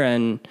grinder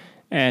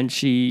and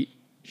she's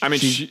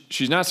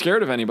not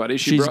scared of anybody.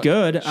 She's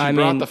good.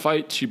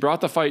 She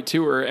brought the fight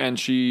to her, and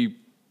she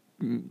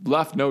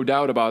left no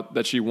doubt about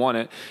that she won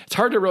it. It's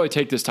hard to really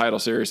take this title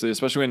seriously,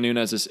 especially when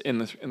Nunes is in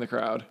the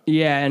crowd.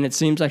 Yeah, and it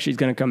seems like she's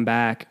going to come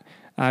back.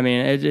 I mean,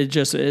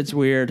 it's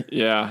weird.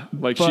 Yeah,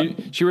 like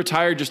she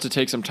retired just to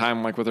take some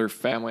time, like with her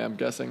family, I'm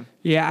guessing.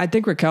 Yeah, I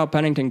think Raquel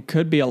Pennington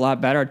could be a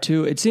lot better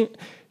too. It seems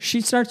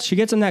she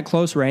gets in that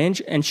close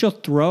range and she'll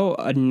throw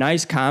a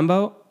nice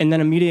combo and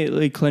then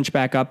immediately clinch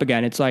back up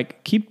again. It's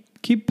like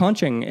keep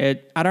punching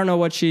it. I don't know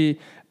what she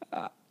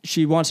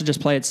wants to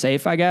just play it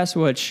safe, I guess,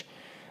 which.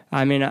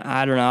 I mean,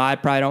 I don't know. I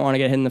probably don't want to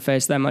get hit in the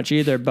face that much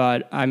either,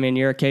 but I mean,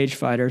 you're a cage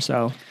fighter,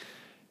 so.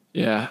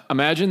 Yeah.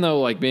 Imagine though,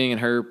 like being in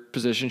her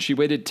position, she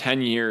waited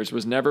 10 years,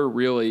 was never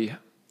really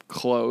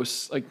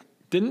close. Like,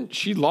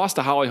 she lost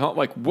to Holly Holm?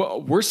 Like,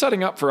 we're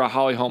setting up for a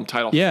Holly Holm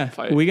title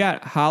fight. Yeah. We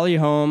got Holly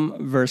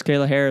Holm versus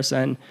Kayla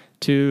Harrison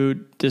to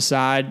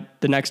decide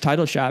the next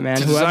title shot,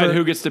 man. Decide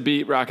who gets to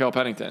beat Raquel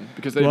Pennington.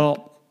 Because they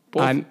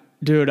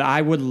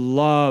I would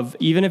love,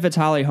 even if it's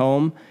Holly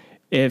Holm,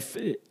 if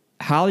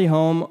Holly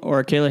Holm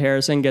or Kayla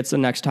Harrison gets the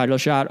next title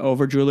shot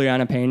over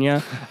Juliana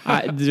Pena,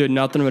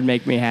 nothing would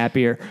make me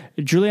happier.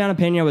 Juliana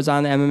Pena was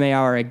on the MMA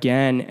Hour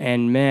again,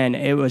 and man,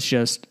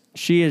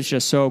 she is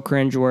just so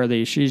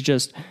cringeworthy. She's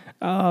just,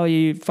 oh,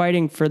 you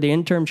fighting for the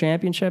interim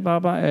championship, blah,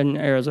 blah? And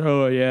Ariel's,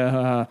 oh,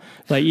 yeah.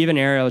 Like, even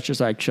Ariel's just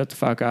like, shut the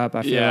fuck up,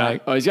 I feel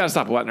like. Oh, he's got to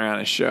stop letting her on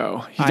his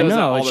show. I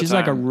know. She's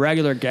like a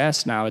regular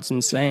guest now. It's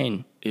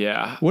insane.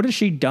 Yeah. What has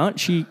she done?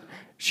 She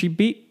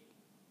beat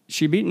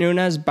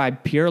Nunes by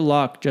pure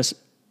luck, just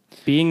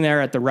being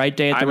there at the right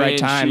day at the right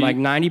time. Like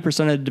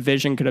 90% of the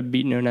division could have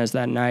beat Nunes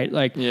that night.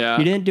 Like, you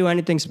didn't do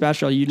anything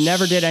special. You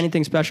never did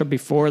anything special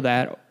before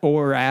that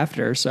or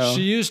after. So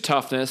she used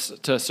toughness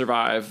to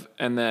survive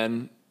and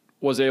then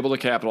was able to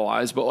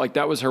capitalize. But like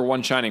that was her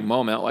one shining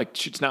moment.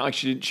 Like it's not like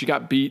she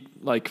got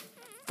beat like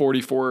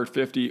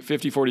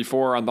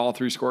 50-44 on all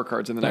three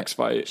scorecards in the next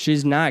fight.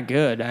 She's not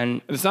good,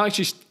 and it's not like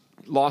she's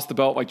lost the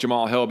belt like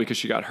Jamal Hill because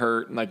she got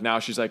hurt, and like now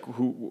she's like,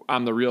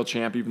 I'm the real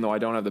champ even though I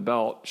don't have the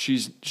belt.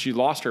 She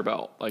lost her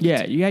belt. Like,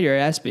 yeah, you got your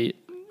ass beat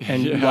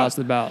and you lost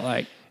the belt.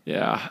 Like,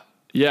 yeah,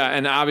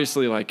 and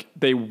obviously like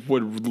they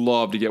would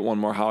love to get one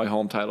more Holly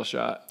Holm title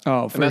shot.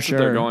 Oh, for and that's sure.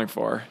 what they're going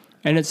for.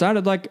 And it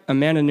sounded like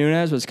Amanda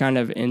Nunes was kind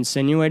of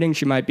insinuating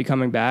she might be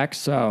coming back.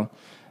 So,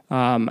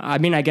 I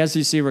mean, I guess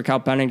you see Raquel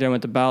Pennington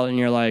with the belt, and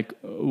you're like,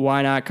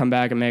 why not come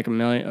back and make a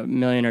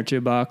million or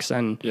 $2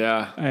 and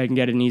I can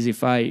get an easy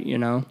fight, you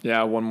know?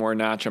 Yeah, one more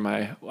notch on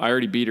I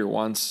already beat her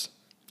once.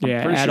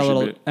 Add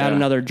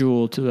another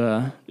jewel to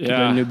the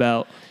new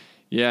belt.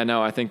 Yeah,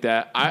 no, I think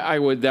that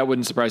that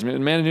wouldn't surprise me.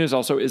 Amanda Nunes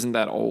also isn't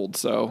that old,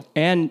 so.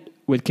 And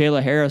with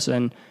Kayla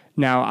Harrison,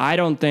 now I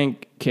don't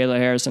think Kayla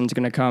Harrison's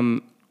going to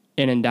come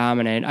in and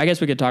dominate. I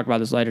guess we could talk about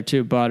this later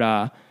too, but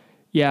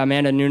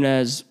Amanda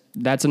Nunes,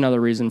 that's another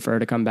reason for her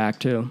to come back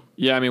too.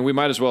 Yeah, I mean, we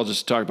might as well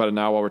just talk about it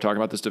now while we're talking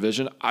about this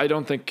division. I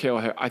don't think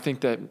I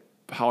think that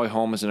Holly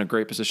Holm is in a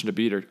great position to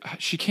beat her.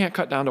 She can't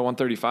cut down to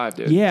 135,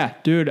 dude. Yeah,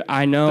 dude,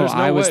 I know. There's no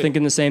I was way.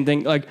 thinking the same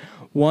thing. Like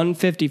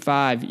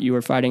 155, you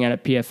were fighting at a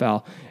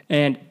PFL.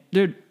 And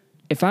dude,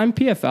 if I'm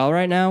PFL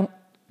right now,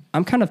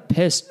 I'm kind of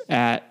pissed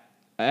at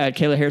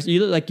Kayla Harris.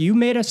 You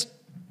made us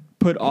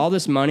put all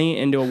this money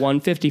into a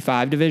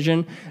 155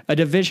 division, a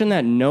division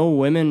that no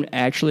women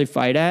actually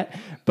fight at,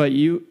 but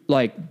you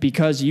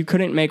because you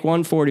couldn't make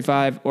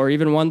 145 or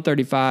even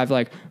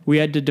 135, we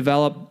had to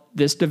develop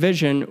this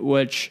division,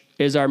 which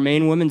is our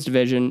main women's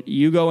division.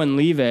 You go and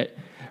leave it,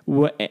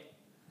 and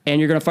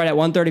you're going to fight at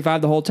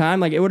 135 the whole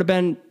time. It would have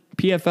been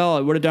PFL.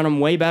 It would have done them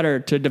way better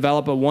to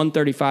develop a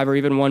 135 or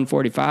even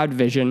 145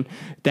 division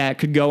that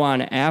could go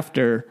on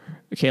after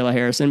Kayla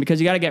Harrison, because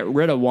you got to get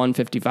rid of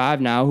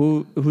 155 now.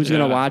 Who's going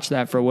to watch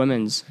that for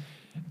women's?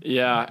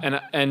 Yeah,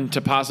 and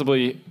to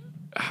possibly,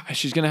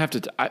 she's going to have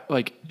to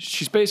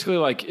she's basically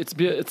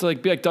it's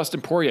like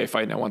Dustin Poirier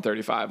fighting at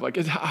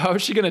 135. How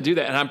is she going to do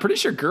that? And I'm pretty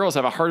sure girls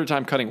have a harder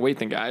time cutting weight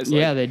than guys.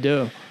 Yeah, they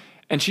do.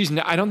 And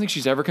I don't think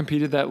she's ever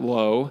competed that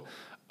low.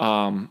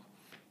 They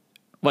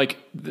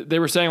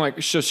were saying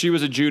so she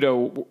was a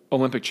judo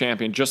Olympic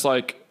champion, just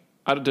like.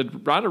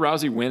 Did Ronda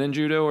Rousey win in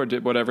judo or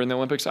did whatever in the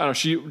Olympics? I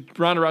don't know.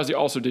 Ronda Rousey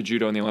also did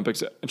judo in the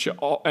Olympics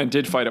and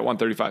did fight at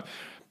 135.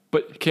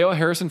 But Kayla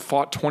Harrison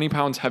fought 20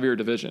 pounds heavier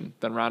division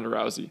than Ronda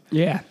Rousey.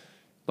 Yeah.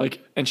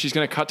 And she's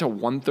going to cut to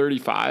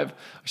 135.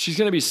 She's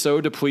going to be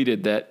so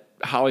depleted that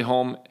Holly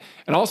Holm,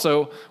 and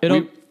also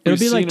it'll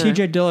be like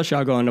TJ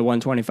Dillashaw going to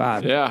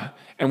 125. Yeah.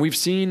 And we've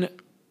seen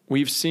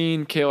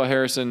Kayla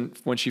Harrison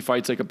when she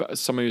fights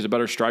somebody who's a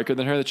better striker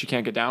than her that she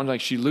can't get down,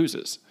 she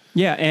loses.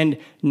 Yeah. And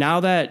now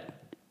that,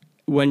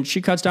 when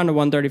she cuts down to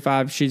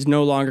 135, she's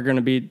no longer going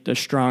to be the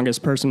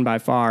strongest person by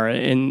far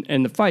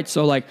in the fight.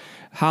 So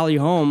Holly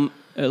Holm,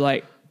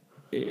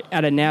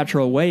 at a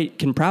natural weight,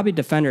 can probably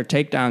defend her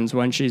takedowns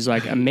when she's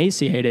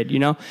emaciated,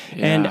 Yeah.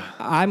 And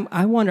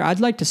I wonder, I'd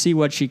like to see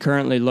what she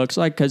currently looks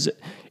like, because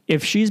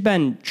if she's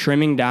been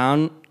trimming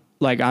down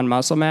on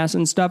muscle mass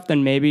and stuff,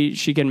 then maybe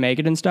she can make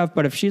it and stuff.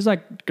 But if she's going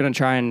to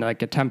try and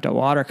attempt a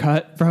water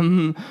cut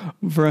from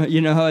it's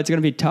going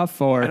to be tough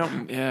for her.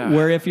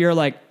 Where if you're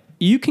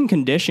you can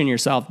condition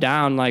yourself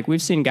down.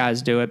 We've seen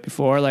guys do it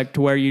before,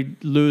 to where you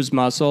lose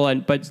muscle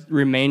but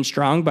remain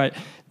strong. But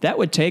that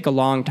would take a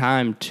long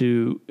time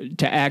to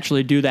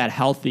actually do that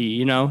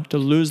healthy, to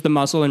lose the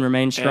muscle and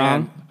remain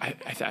strong. And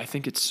I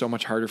think it's so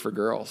much harder for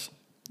girls.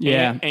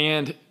 Yeah.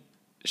 And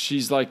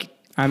she's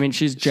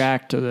she's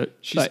jacked to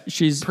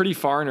she's pretty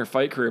far in her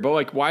fight career,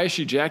 but why is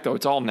she jacked though?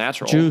 It's all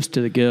natural. Juice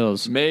to the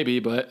gills. Maybe,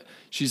 but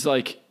she's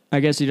I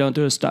guess you don't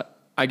do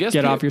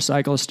get off your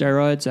cycle of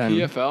steroids and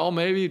PFL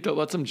maybe to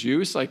let some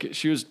juice.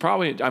 She was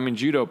probably,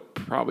 judo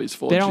probably is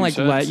full of juice.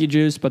 They don't let you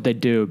juice, but they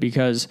do,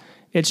 because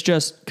it's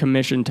just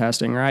commission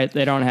testing, right?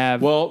 They don't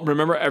have. Well,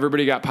 remember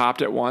everybody got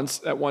popped at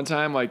once at one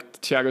time.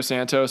 Thiago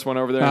Santos went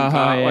over there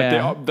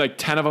and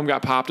 10 of them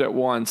got popped at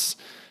once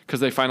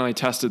because they finally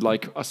tested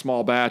a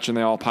small batch and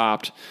they all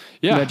popped.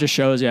 Yeah. That just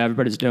shows you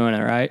everybody's doing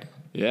it, right?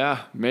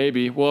 Yeah,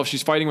 maybe. Well, if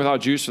she's fighting without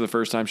juice for the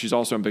first time, she's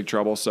also in big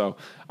trouble. So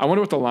I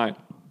wonder what the line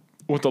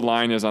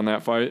is on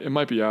that fight. It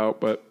might be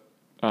out, but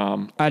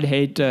I'd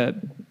hate to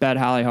bet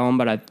Holly Holm,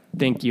 but I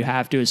think you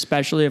have to,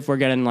 especially if we're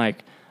getting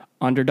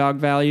underdog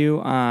value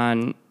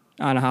on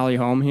Holly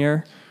Holm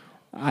here.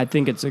 I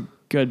think it's a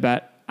good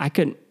bet.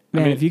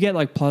 If you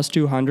get plus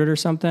 200 or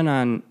something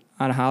on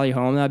Holly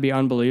Holm, that'd be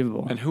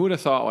unbelievable. And who would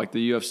have thought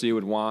the UFC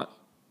would want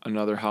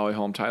another Holly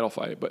Holm title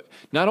fight? But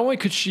not only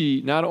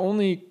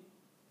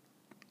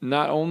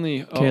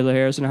Kayla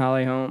Harrison,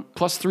 Holly Holm.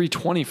 Plus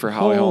 320 for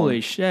Holly Holm.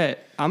 Holy shit.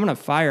 I'm going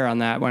to fire on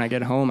that when I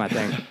get home, I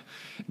think.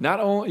 Not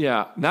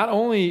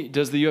only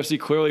does the UFC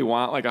clearly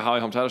want a Holly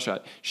Holm title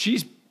shot,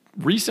 she's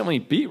recently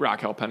beat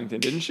Raquel Pennington,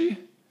 didn't she?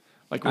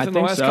 Within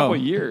the last couple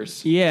of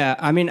years. Yeah.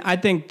 I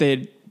think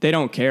they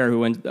don't care who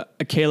wins.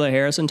 A Kayla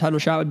Harrison title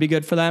shot would be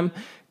good for them,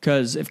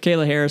 because if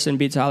Kayla Harrison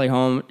beats Holly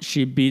Holm,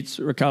 she beats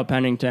Raquel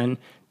Pennington,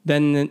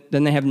 then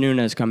they have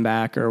Nunes come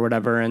back or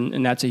whatever,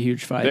 and that's a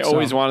huge fight. They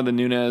always wanted the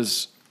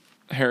Nunes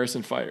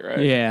Harrison fight, right?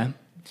 Yeah.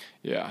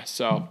 Yeah.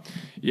 So,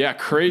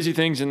 crazy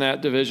things in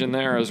that division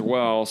there as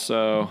well.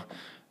 So,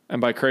 and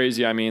by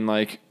crazy, I mean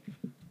I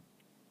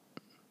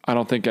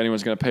don't think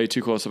anyone's going to pay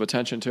too close of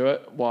attention to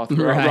it while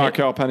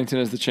Raquel Pennington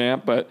is the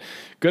champ, but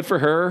good for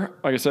her.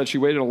 Like I said, she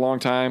waited a long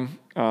time.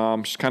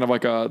 She's kind of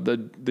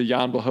the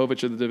Jan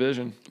Blachowicz of the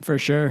division. For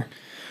sure.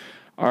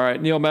 All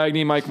right, Neil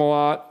Magny, Mike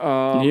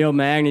Malott. Neil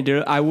Magny,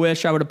 dude. I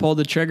wish I would have pulled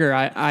the trigger.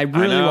 I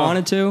really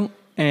wanted to.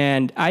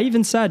 And I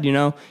even said,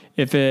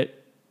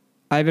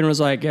 Ivan was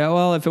like, yeah,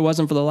 well, if it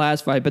wasn't for the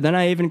last fight. But then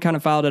I even kind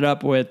of followed it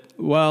up with,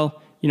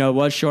 well, it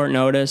was short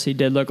notice. He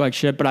did look like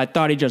shit, but I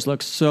thought he just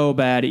looked so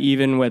bad.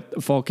 Even with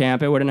full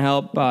camp, it wouldn't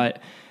help.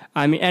 But,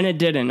 and it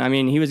didn't.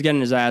 He was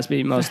getting his ass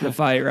beat most of the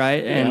fight,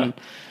 right? Yeah. And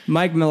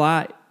Mike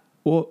Malott,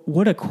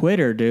 what a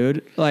quitter,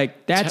 dude.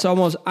 That's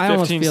almost, I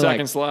almost feel 15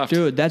 seconds left.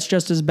 Dude, that's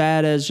just as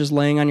bad as just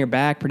laying on your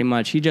back pretty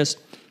much.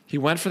 He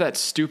went for that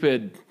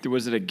stupid,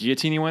 was it a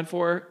guillotine he went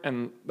for?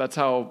 And that's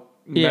how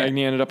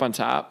Magny ended up on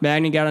top.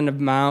 Magny got on the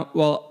mount.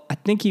 Well, I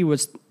think he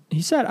was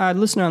He said, I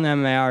listened on the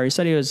MMA Hour. He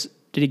said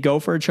did he go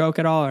for a choke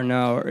at all or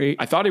no?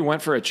 I thought he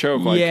went for a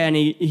choke. Yeah, and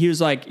he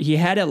was like, he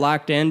had it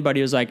locked in, but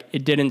he was like,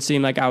 it didn't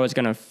seem like I was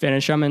going to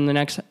finish him in the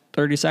next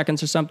 30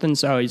 seconds or something.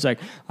 So he's like,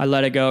 I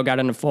let it go, got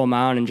into full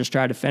mount and just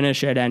tried to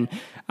finish it. And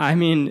I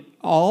mean,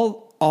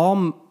 all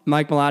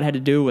Mike Malott had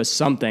to do was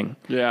something.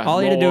 Yeah. All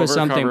he had to do was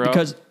something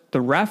because the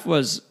ref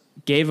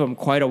gave him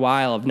quite a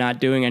while of not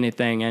doing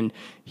anything. And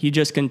he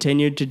just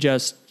continued to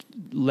just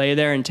lay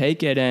there and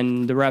take it.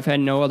 And the ref had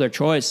no other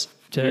choice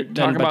to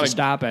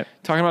stop it.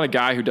 Talking about a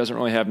guy who doesn't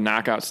really have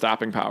knockout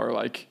stopping power,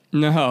 like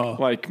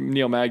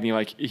Neil Magny,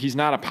 like he's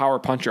not a power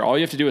puncher. All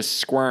you have to do is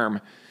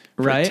squirm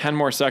for 10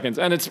 more seconds,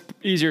 and it's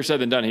easier said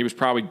than done. He was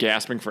probably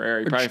gasping for air.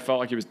 He probably felt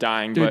like he was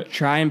dying. Dude, but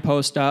try and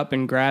post up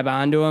and grab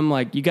onto him.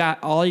 Like you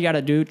got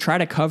to do. Try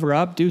to cover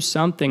up. Do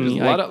something.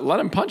 Let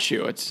him punch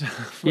you. It's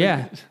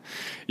yeah.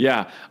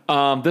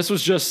 This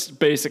was just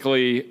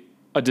basically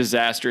a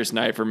disastrous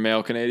night for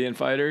male Canadian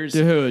fighters.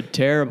 Dude,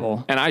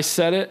 terrible. And I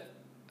said it.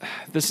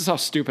 This is how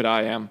stupid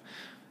I am.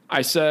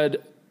 I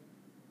said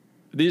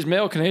these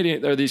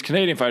Canadian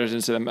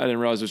fighters, I didn't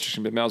realize it was just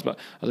gonna be males, but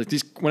I was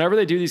like, whenever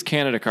they do these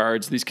Canada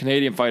cards, these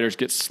Canadian fighters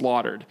get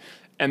slaughtered.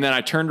 And then I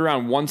turned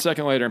around 1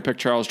 second later and picked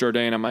Charles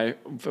Jourdain on my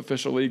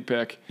official league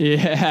pick.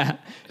 Yeah.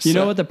 You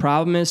know what the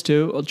problem is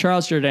too? Well,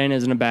 Charles Jourdain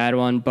isn't a bad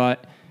one,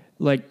 but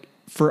like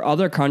for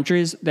other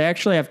countries, they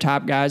actually have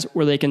top guys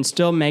where they can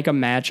still make a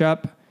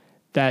matchup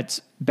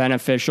that's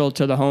beneficial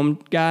to the home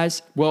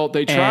guys. Well,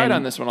 they tried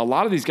on this one. A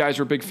lot of these guys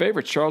were big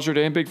favorites. Charles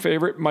Jourdain, big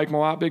favorite. Mike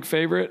Malott, big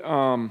favorite.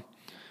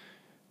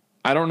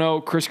 I don't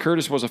know. Chris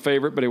Curtis was a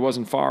favorite, but he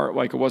wasn't far.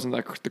 Like it wasn't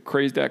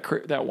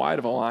that wide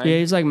of a line. Yeah,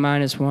 he's like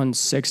minus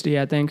 160,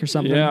 I think, or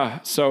something. Yeah,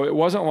 so it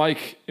wasn't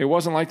like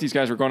these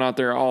guys were going out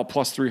there all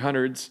plus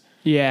 300s.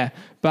 Yeah,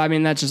 but I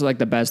mean that's just like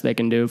the best they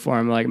can do for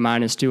him. Like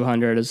minus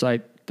 200 is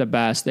like the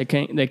best. They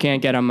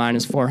can't get him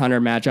minus 400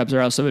 matchups, or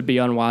else it would be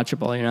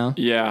unwatchable. You know?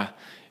 Yeah.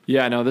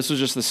 Yeah, no, this was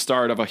just the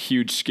start of a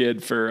huge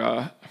skid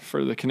for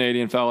the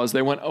Canadian fellas.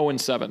 They went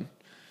 0-7.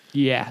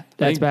 Yeah,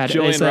 that's bad.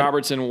 Jillian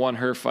Robertson won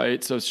her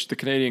fight, so the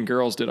Canadian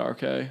girls did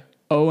okay.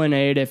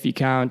 0-8 if you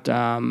count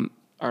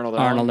Arnold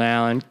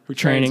Allen, who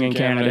training in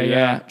Canada.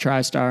 Yeah,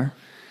 TriStar.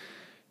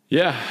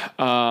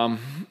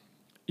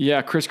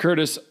 Yeah, Chris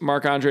Curtis,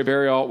 Marc-Andre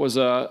Barriault was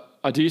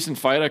a decent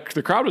fight.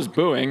 The crowd was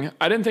booing.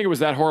 I didn't think it was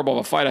that horrible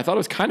of a fight. I thought it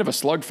was kind of a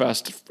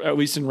slugfest, at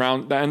least in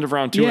the end of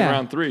round 2 and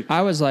round 3.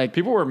 I was like,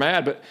 people were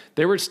mad, but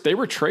they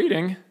were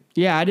trading.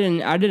 Yeah, I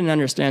didn't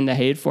understand the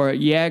hate for it.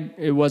 Yeah,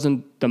 it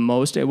wasn't the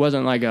most. It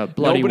wasn't like a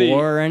bloody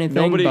war or anything.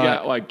 Nobody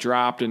got like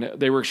dropped, and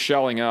they were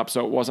shelling up,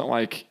 so it wasn't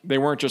like they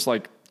weren't just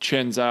like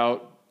chins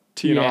out,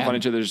 teeing off on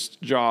each other's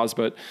jaws.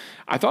 But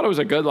I thought it was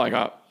a good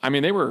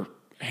they were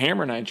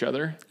hammering at each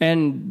other.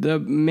 And the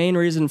main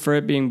reason for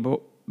it being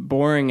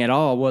boring at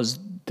all was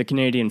the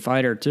Canadian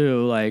fighter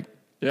too. Like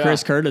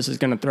Chris Curtis is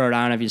going to throw it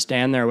on if you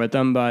stand there with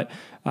him, but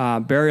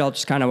Barriault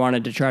just kind of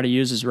wanted to try to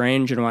use his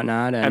range and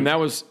whatnot. And that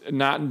was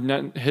not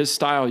his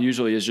style.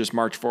 Usually is just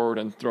march forward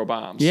and throw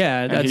bombs.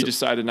 Yeah, and he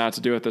decided not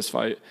to do it this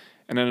fight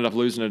and ended up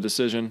losing a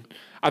decision.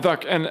 I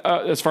thought, and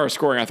as far as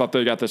scoring, I thought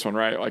they got this one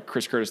right. Like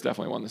Chris Curtis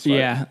definitely won this fight.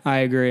 Yeah, I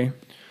agree.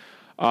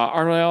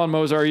 Arnold Allen,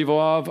 Mozar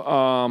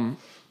Evlov.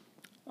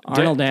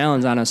 Arnold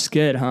Allen's on a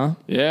skid, huh?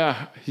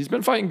 Yeah, he's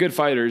been fighting good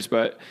fighters,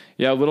 but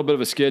a little bit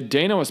of a skid.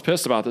 Dana was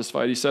pissed about this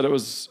fight. He said it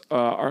was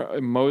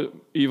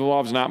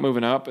Evlov's not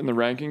moving up in the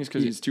rankings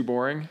because he's too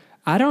boring.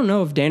 I don't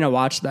know if Dana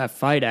watched that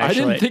fight,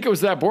 actually. I didn't think it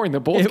was that boring.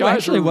 It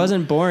actually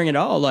wasn't boring at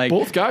all. Like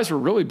both guys were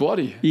really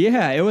bloody.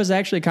 Yeah, it was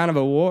actually kind of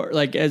a war.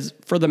 Like as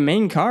for the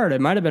main card,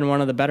 it might have been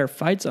one of the better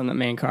fights on the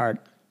main card.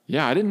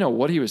 Yeah, I didn't know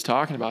what he was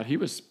talking about.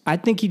 I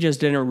think he just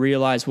didn't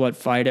realize what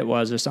fight it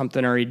was or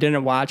something, or he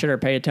didn't watch it or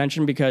pay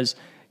attention because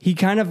he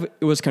kind of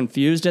was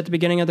confused at the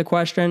beginning of the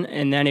question,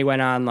 and then he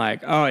went on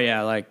like, "Oh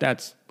yeah, like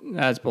that's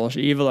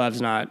bullshit.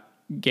 Evolov's not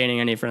gaining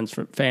any fans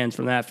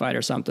from that fight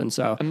or something."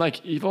 So and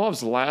like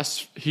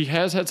Evolov's he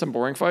has had some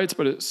boring fights,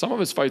 but some of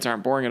his fights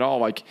aren't boring at all.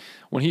 Like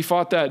when he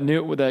fought that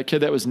kid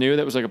that was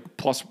like a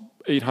plus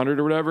 800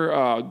 or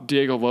whatever,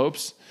 Diego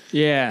Lopes.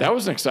 Yeah, that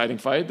was an exciting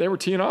fight. They were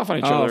teeing off on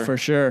each other. Oh, for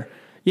sure.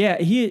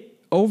 Yeah,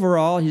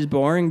 overall he's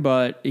boring,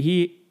 but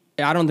I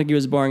don't think he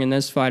was boring in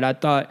this fight. I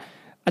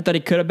thought he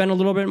could have been a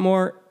little bit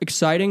more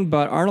exciting,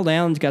 but Arnold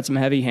Allen's got some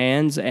heavy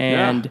hands,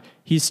 and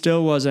he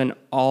still wasn't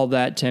all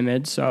that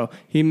timid. So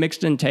he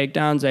mixed in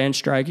takedowns and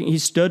striking. He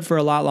stood for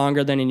a lot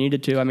longer than he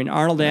needed to. I mean,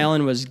 Arnold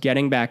Allen was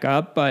getting back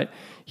up, but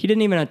he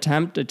didn't even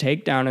attempt a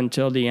takedown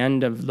until the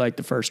end of like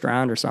the first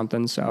round or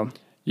something. So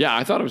yeah,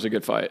 I thought it was a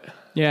good fight.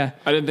 Yeah,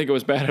 I didn't think it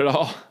was bad at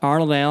all.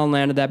 Arnold Allen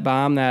landed that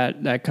bomb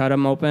that cut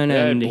him open,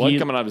 and blood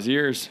coming out of his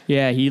ears.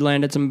 Yeah, he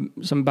landed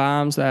some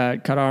bombs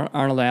that cut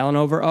Arnold Allen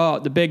over. Oh,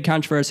 the big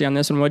controversy on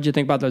this one. What did you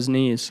think about those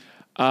knees?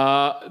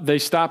 They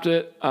stopped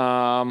it.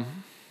 I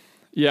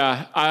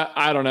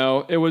don't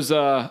know. It was.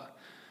 I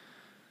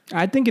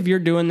think if you're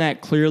doing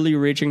that, clearly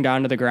reaching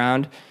down to the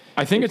ground.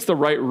 I think it's the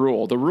right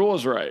rule. The rule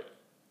is right?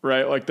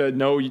 Like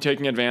you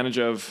taking advantage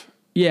of.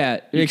 Yeah,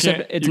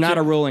 except it's not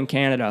a rule in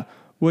Canada.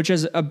 which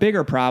is a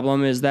bigger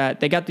problem, is that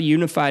they got the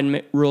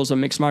unified rules of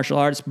mixed martial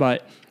arts,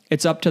 but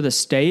it's up to the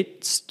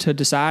states to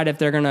decide if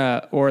they're going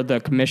to, or the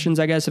commissions,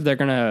 I guess, if they're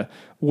going to,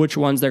 which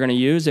ones they're going to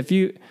use.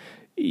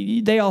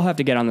 They all have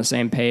to get on the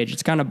same page.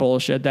 It's kind of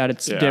bullshit that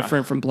it's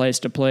different from place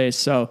to place.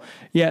 So,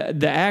 yeah,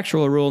 the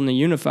actual rule in the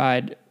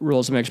unified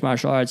rules of mixed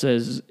martial arts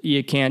is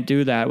you can't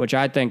do that, which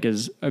I think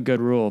is a good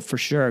rule for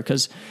sure,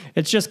 because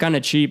it's just kind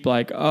of cheap.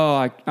 Like,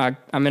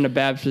 I'm in a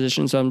bad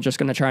position, so I'm just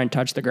going to try and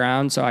touch the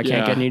ground so I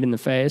can't get kneed in the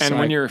face. And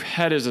when your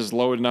head is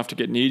low enough to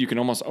get kneed, you can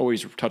almost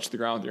always touch the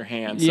ground with your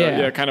hands. So,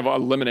 it kind of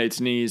eliminates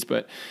knees,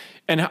 but...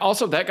 And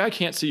also, that guy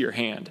can't see your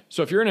hand.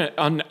 So if you're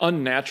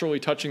unnaturally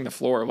touching the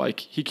floor, like,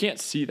 he can't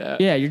see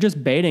that. Yeah, you're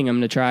just baiting him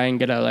to try and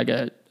get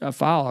a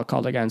foul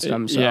called against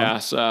him. So.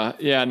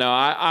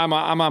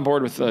 I'm on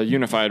board with the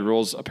unified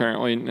rules,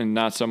 apparently, and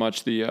not so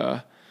much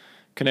the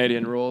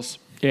Canadian rules.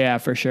 Yeah,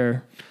 for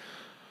sure.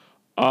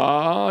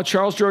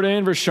 Charles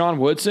Jourdain versus Sean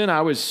Woodson.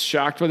 I was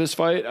shocked with this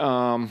fight,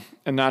 and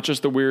not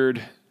just the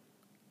weird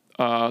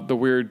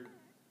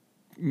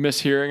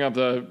mishearing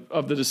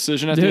of the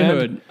decision at the end.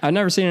 Dude, I've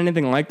never seen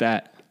anything like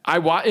that.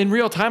 In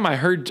real time, I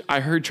heard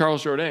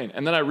Charles Jourdain,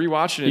 and then I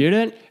rewatched it. You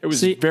didn't? It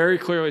was very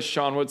clearly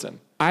Sean Woodson.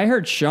 I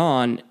heard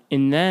Sean,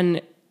 and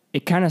then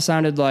it kind of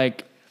sounded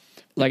like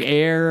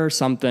air or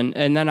something,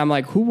 and then I'm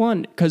like, who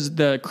won? Because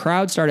the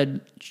crowd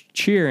started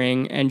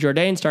cheering, and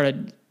Jourdain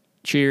started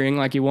cheering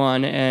like he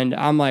won, and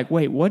I'm like,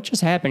 wait, what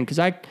just happened? Because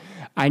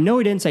I know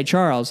he didn't say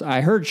Charles. I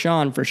heard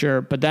Sean for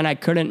sure, but then I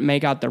couldn't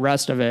make out the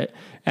rest of it.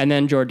 And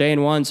then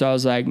Jourdain won, so I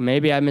was like,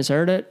 maybe I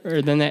misheard it,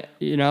 or then that,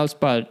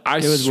 but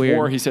it was weird. I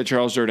swore he said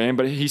Charles Jourdain,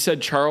 but he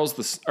said Sean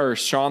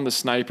the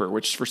Sniper,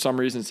 which for some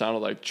reason sounded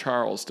like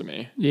Charles to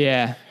me.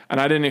 Yeah, and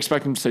I didn't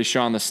expect him to say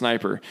Sean the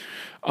Sniper.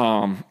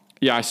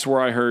 I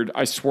swore I heard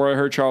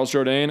Charles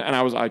Jourdain, and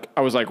I was like,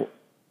 that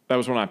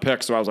was when I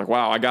picked. So I was like,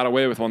 wow, I got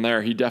away with one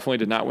there. He definitely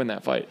did not win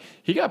that fight.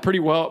 He got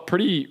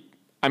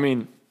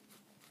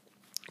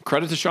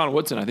credit to Sean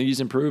Woodson. I think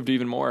he's improved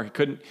even more.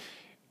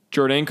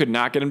 Jourdain could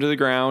not get him to the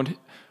ground.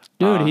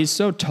 Dude, he's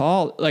so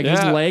tall. Like,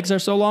 his legs are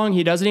so long.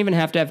 He doesn't even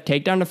have to have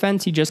takedown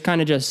defense. He just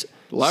kind of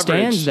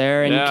stands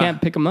there, and you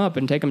can't pick him up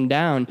and take him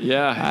down.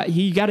 Yeah.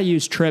 He got to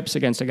use trips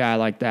against a guy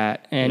like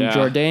that. And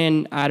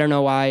Jourdain, I don't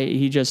know why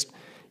he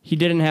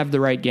didn't have the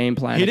right game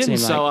plan. He didn't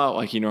sell out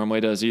like he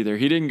normally does either.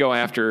 He didn't go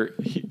after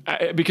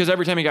because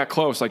every time he got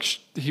close, like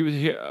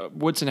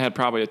Woodson had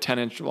probably a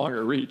 10-inch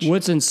longer reach.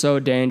 Woodson's so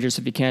dangerous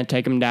if you can't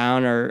take him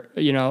down, or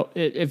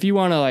if you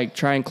want to like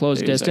try and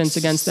close distance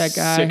against that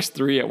guy.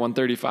 6'3" at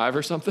 135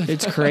 or something.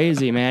 It's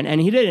crazy, man.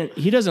 And he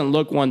doesn't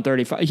look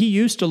 135. He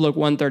used to look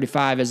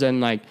 135 as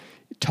in like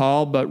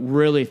tall but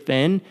really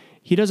thin.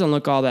 He doesn't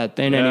look all that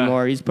thin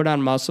anymore. He's put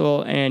on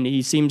muscle, and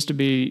he seems to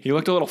be... He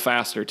looked a little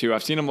faster, too.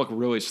 I've seen him look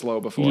really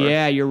slow before.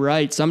 Yeah, you're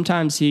right.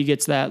 Sometimes he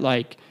gets that,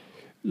 like,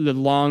 the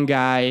long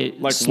guy,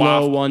 like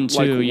slow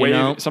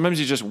 1-2, Sometimes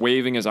he's just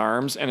waving his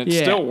arms, and it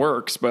still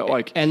works, but,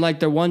 like... And,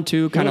 like, the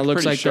 1-2 kind of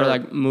looks like they're,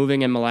 like,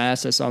 moving in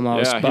molasses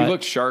almost. Yeah, he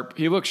looked sharp.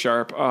 He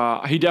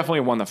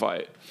definitely won the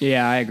fight.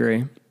 Yeah, I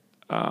agree.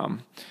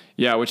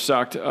 Which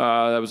sucked.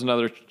 That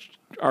was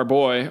our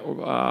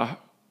boy...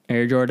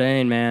 Air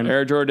Jourdain, man.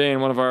 Air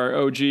Jourdain, one of our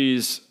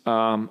OGs.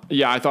 I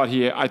thought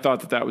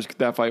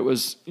that fight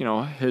was,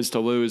 his to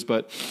lose,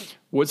 but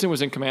Woodson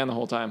was in command the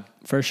whole time.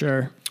 For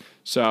sure.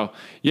 So,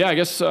 I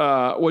guess,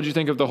 what'd you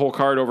think of the whole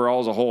card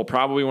overall as a whole?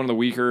 Probably one of the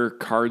weaker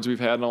cards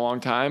we've had in a long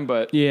time,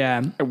 but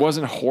it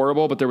wasn't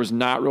horrible, but there was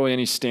not really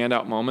any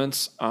standout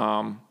moments.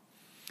 I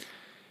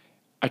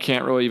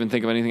can't really even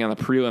think of anything on the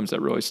prelims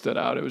that really stood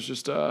out. It was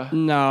just...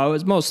 No, it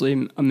was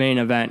mostly a main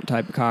event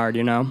type of card,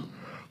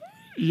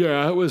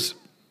 Yeah, it was...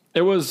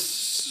 They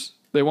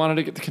wanted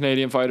to get the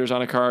Canadian fighters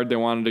on a card. They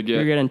wanted to get...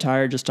 You're getting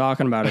tired just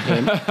talking about it,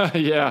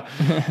 dude. Yeah.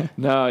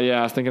 No,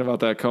 I was thinking about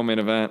that co-main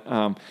event.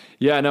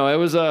 It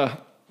was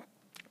a...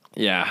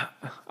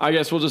 I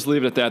guess we'll just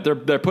leave it at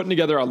that. They're putting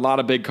together a lot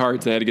of big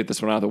cards. They had to get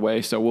this one out of the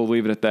way, so we'll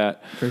leave it at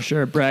that. For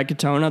sure. Brad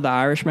Katona, the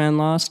Irishman,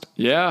 lost.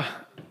 Yeah.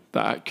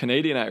 The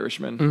Canadian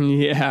Irishman.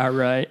 Yeah,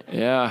 right.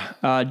 Yeah.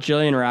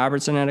 Jillian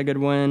Robertson had a good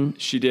win.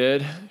 She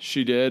did.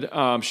 She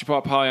fought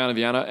Polyana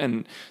Viana,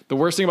 and the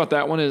worst thing about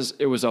that one is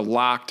it was a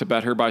lock to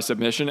bet her by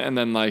submission, and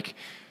then like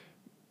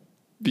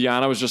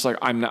Viana was just like,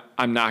 I'm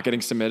not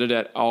getting submitted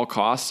at all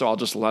costs, so I'll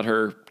just let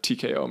her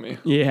TKO me.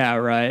 Yeah,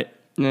 right.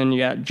 And then you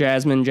got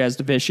Jasmine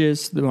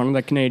Jasdavicius, one of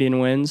the Canadian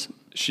wins.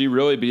 She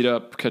really beat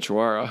up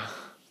Cachoeira.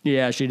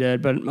 Yeah, she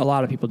did, but a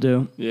lot of people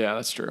do. Yeah,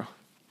 that's true.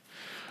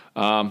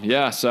 The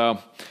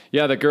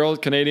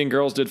Canadian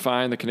girls did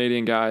fine. The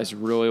Canadian guys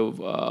really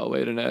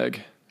laid an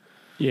egg.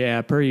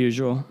 Yeah, per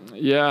usual.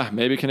 Yeah,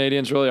 maybe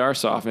Canadians really are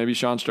soft. Maybe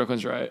Sean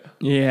Strickland's right.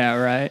 Yeah,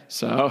 right.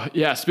 So,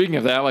 speaking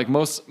of that, like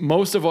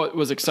most of what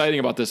was exciting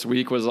about this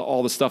week was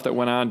all the stuff that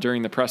went on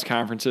during the press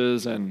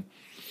conferences and,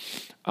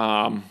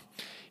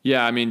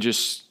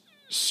 just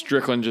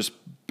Strickland just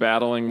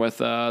battling with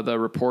the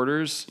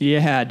reporters.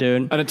 Yeah,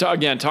 dude. And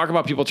again, talk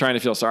about people trying to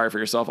feel sorry for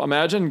yourself.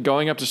 Imagine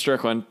going up to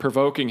Strickland,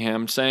 provoking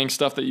him, saying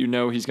stuff that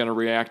he's going to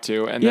react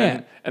to, and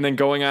then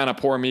going on a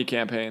poor me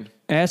campaign.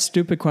 ask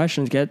stupid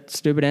questions, get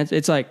stupid answers.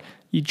 It's like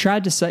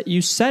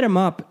you set him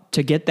up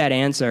to get that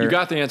answer. You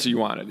got the answer you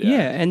wanted.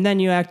 Yeah, and then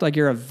you act like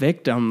you're a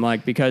victim,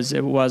 like because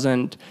it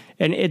wasn't.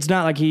 And it's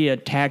not like he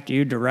attacked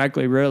you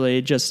directly,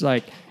 really. Just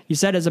like he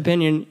said his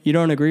opinion, you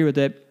don't agree with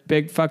it.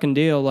 Big fucking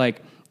deal.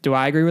 Like, do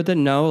I agree with it?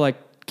 No. Like,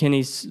 can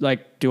he?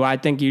 Like, do I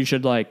think you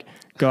should like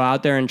go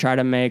out there and try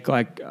to make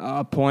like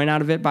a point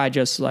out of it by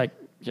just like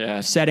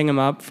setting him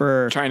up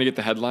for trying to get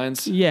the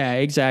headlines? Yeah,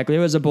 exactly. It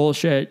was a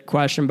bullshit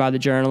question by the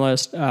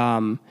journalist.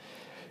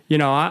 You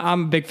know,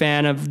 I'm a big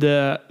fan of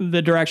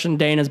the direction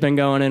Dana's been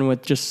going in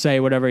with just say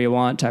whatever you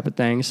want type of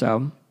thing.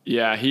 So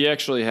yeah, he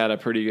actually had a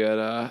pretty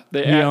good.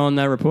 He owned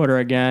that reporter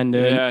again,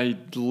 dude. Yeah, he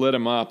lit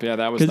him up. Yeah,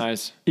 that was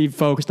nice. He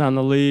focused on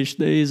the leash.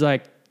 He's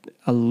like,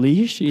 a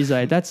leash? He's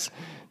like, that's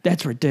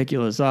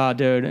ridiculous. Oh,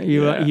 dude,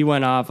 he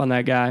went off on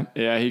that guy.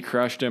 Yeah, he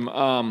crushed him.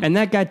 And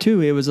that guy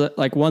too. It was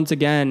like once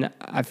again,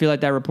 I feel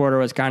like that reporter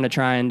was kind of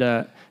trying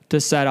to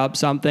set up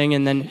something,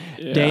 and then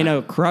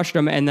Dana crushed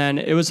him, and then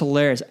it was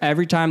hilarious.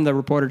 Every time the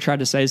reporter tried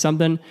to say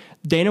something,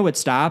 Dana would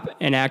stop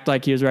and act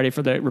like he was ready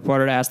for the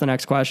reporter to ask the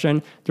next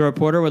question. The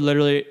reporter would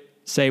literally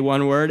say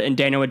one word, and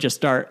Dana would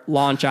just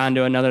launch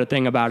onto another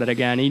thing about it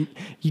again.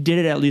 He did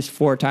it at least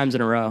 4 times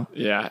in a row.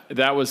 Yeah,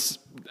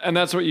 and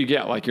that's what you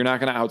get. Like, you're not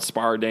going to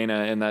outspar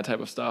Dana in that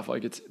type of stuff.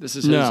 Like, this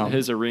is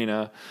his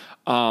arena.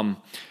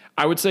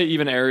 I would say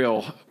even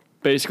Ariel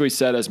basically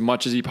said as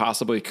much as he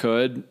possibly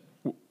could,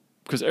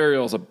 because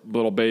Ariel's a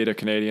little beta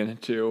Canadian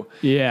too.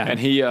 Yeah. And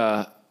he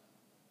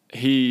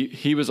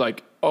was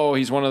like, oh,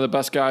 he's one of the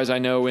best guys I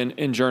know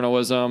in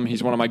journalism.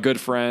 He's one of my good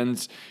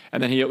friends.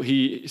 And then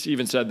he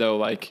even said, though,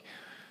 like,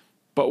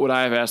 but would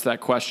I have asked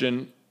that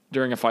question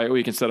during a fight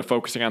week instead of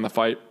focusing on the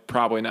fight?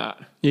 Probably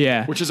not.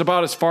 Yeah. Which is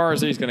about as far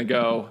as he's going to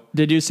go.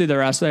 Did you see the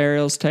rest of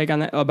Ariel's take on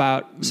that?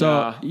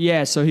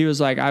 So he was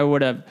like, I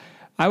would have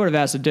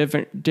asked a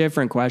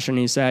different question.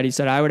 He said,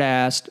 I would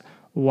have asked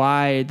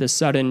why the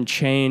sudden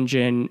change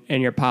in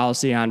your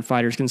policy on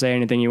fighters can say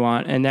anything you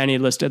want. And then he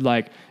listed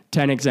like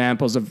 10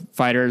 examples of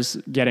fighters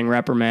getting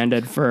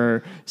reprimanded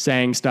for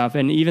saying stuff,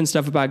 and even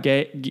stuff about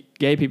gay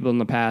people in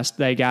the past.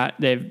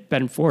 They've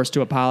been forced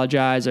to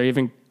apologize or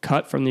even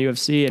cut from the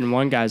UFC in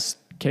one guy's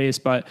case,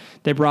 but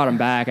they brought him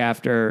back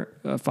after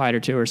a fight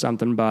or two or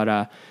something.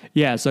 But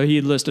so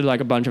he listed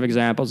like a bunch of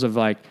examples of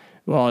like,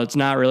 well, it's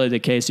not really the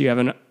case. You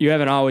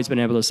haven't always been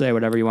able to say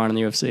whatever you want in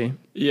the UFC.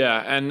 Yeah,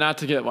 and not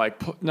to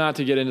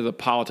get into the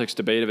politics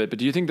debate of it, but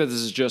do you think that this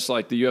is just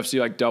like the UFC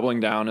like doubling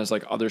down as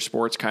like other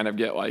sports kind of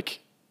get like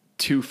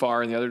too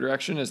far in the other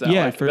direction? Is that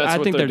I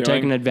think they're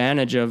taking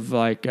advantage of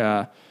like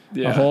a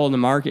hole in the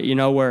market, you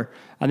know, where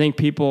I think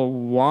people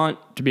want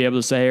to be able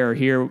to say or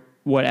hear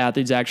what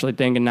athletes actually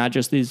think, and not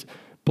just these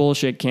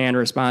bullshit canned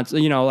responses.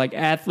 You know, like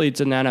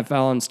athletes in the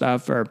NFL and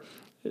stuff are.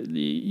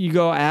 You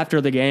go after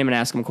the game and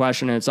ask them a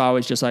question, and it's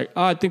always just like,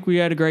 oh, I think we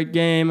had a great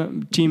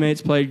game.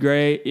 Teammates played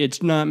great.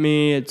 It's not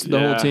me. It's the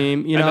whole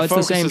team. You know, it's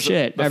the same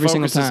shit every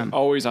single time. The focus is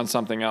always on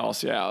something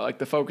else. Yeah, like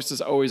the focus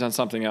is always on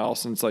something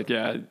else. And it's like,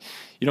 you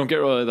don't get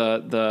really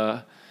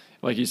the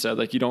like you said,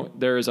 like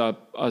there is a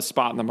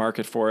spot in the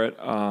market for it.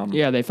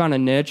 They found a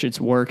niche.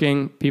 It's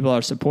working. People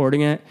are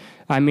supporting it.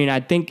 I mean, I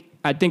think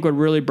what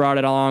really brought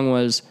it along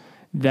was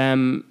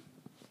them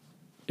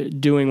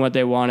doing what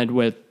they wanted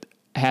with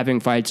having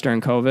fights during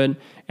COVID,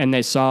 and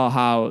they saw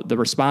how the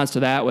response to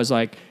that was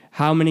like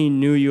how many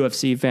new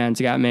UFC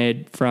fans got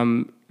made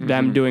from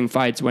them doing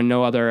fights when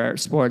no other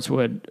sports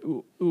would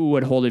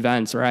hold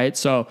events, right?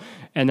 So,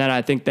 and then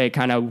I think they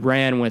kind of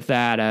ran with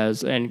that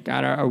and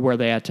kind of are where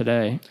they at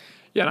today.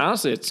 Yeah, and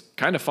honestly, it's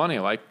kind of funny.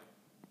 Like,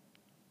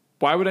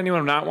 why would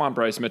anyone not want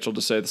Bryce Mitchell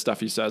to say the stuff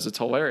he says? It's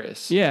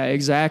hilarious. Yeah,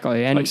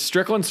 exactly. And like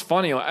Strickland's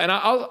funny. And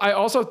I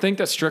also think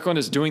that Strickland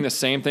is doing the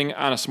same thing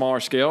on a smaller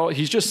scale.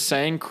 He's just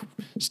saying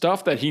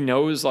stuff that he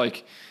knows,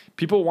 like,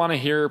 people want to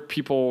hear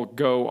people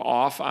go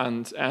off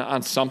on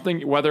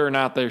something, whether or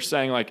not they're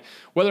saying, like,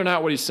 whether or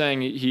not what he's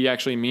saying he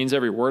actually means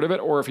every word of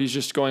it, or if he's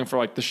just going for,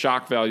 like, the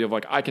shock value of,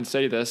 like, I can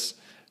say this.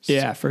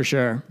 Yeah, for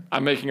sure.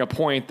 I'm making a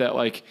point that,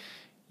 like,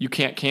 you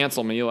can't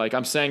cancel me. Like,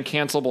 I'm saying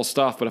cancelable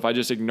stuff, but if I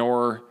just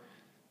ignore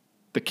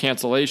the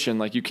cancellation,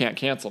 like, you can't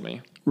cancel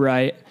me.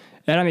 Right.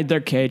 And I mean, they're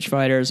cage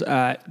fighters.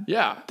 The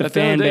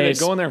fan base,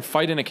 they go in there and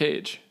fight in a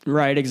cage.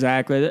 Right,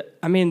 exactly.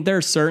 I mean,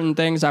 there's certain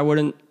things I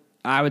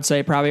would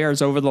say probably are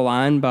over the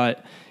line,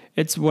 but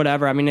it's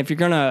whatever. I mean, if you're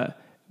going to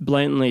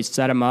blatantly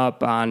set them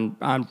up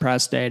on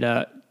press day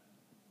to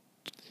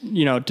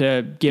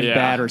give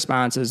bad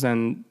responses,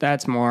 then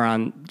that's more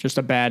on just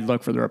a bad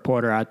look for the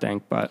reporter, I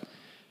think. But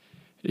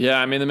yeah,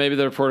 I mean, then maybe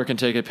the reporter can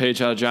take a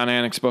page out of Jon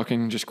Anik's book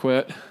and just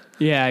quit.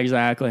 Yeah,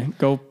 exactly.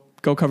 Go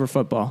cover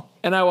football.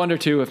 And I wonder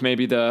too if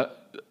maybe the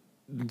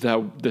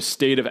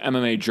state of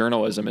MMA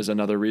journalism is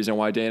another reason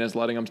why Dana's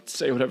letting them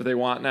say whatever they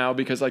want now,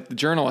 because like the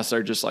journalists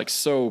are just like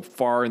so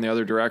far in the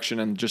other direction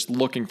and just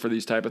looking for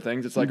these type of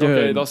things. It's like,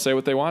 okay, they'll say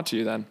what they want to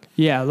you then.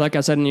 Yeah, like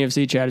I said in the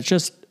UFC chat, it's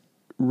just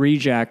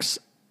rejects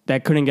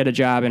that couldn't get a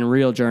job in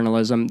real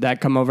journalism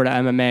that come over to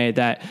MMA,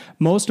 that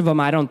most of them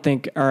I don't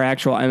think are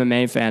actual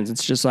MMA fans.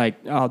 It's just like,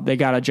 oh, they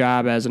got a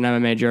job as an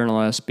MMA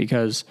journalist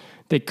because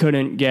they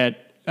couldn't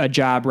get a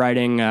job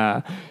writing,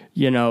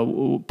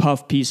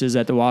 puff pieces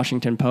at the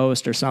Washington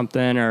Post or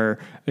something, or,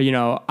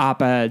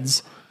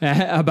 op-eds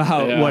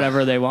about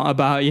whatever they want,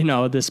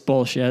 about, this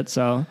bullshit.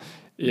 So,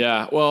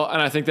 yeah, well,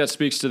 and I think that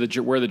speaks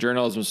to where the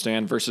journalism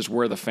stand versus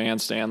where the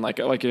fans stand. Like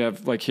you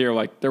have here,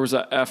 like there was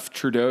a F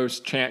Trudeau's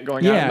chant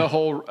going on in the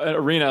whole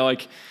arena.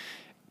 Like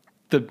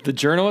the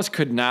journalists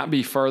could not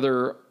be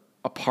further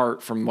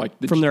apart from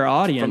from their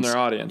audience. From their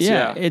audience,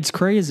 yeah. It's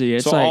crazy.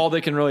 It's so all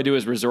they can really do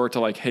is resort to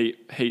like hate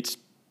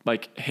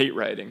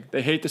writing.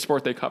 They hate the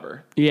sport they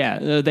cover.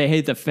 Yeah, they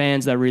hate the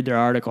fans that read their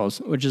articles,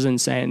 which is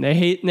insane. They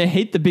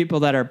hate the people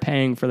that are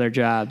paying for their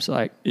jobs.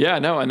 Like, yeah,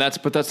 no, and that's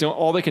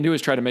all they can do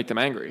is try to make them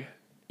angry.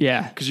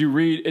 Yeah, because you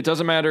read, it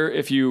doesn't matter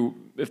if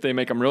they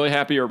make them really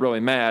happy or really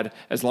mad,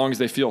 as long as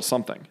they feel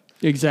something.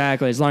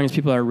 Exactly, as long as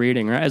people are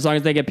reading, right? As long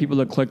as they get people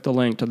to click the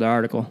link to the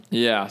article.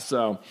 Yeah.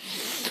 So,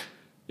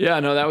 yeah,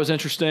 no, that was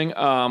interesting.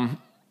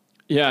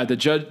 Yeah, the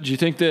judge. Do you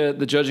think the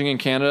judging in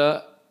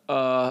Canada?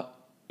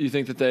 You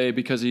think that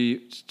because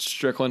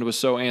Strickland was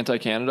so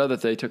anti-Canada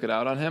that they took it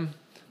out on him?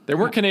 They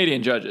weren't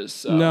Canadian judges.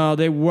 So. No,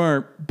 they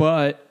weren't.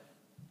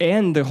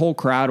 And the whole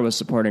crowd was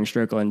supporting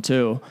Strickland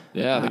too.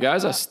 Yeah, the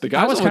guy's I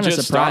was kind of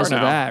surprised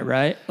at that,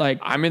 right? Like,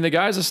 I mean, the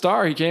guy's a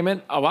star. He came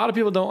in. A lot of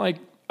people don't like,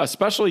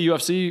 especially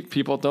UFC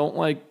people, don't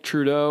like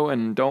Trudeau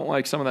and don't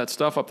like some of that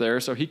stuff up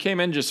there. So he came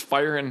in just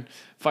firing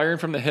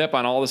from the hip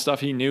on all the stuff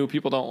he knew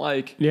people don't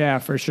like. Yeah,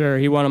 for sure.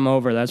 He won him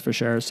over. That's for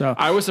sure. So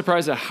I was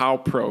surprised at how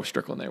pro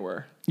Strickland they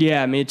were.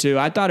 Yeah, me too.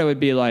 I thought it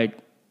would be like,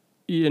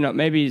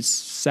 maybe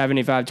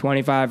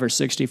 75-25 or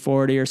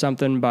 60-40 or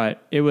something,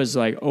 but it was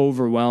like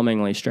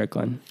overwhelmingly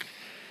Strickland.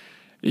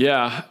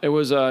 Yeah, it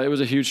was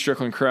a huge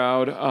Strickland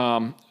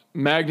crowd.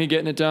 Magny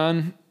getting it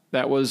done.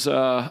 That was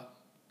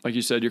like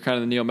you said, you're kind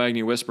of the Neil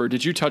Magny whisperer.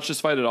 Did you touch this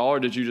fight at all, or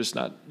did you just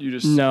not?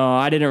 No,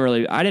 I didn't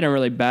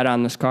really bet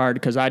on this card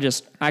because I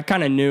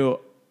kind of knew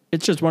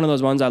it's just one of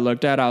those ones I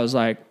looked at. I was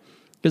like,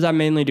 because I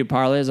mainly do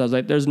parlays, I was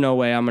like, there's no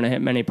way I'm going to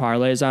hit many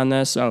parlays on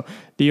this. So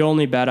the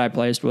only bet I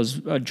placed was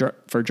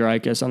for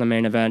Dreykus on the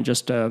main event,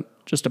 just to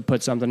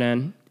put something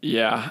in.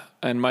 Yeah,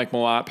 and Mike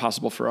Malott,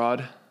 possible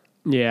fraud.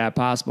 Yeah,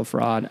 possible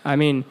fraud. I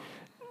mean,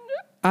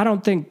 I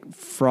don't think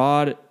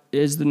fraud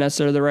is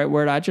necessarily the right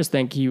word. I just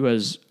think he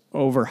was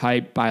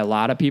overhyped by a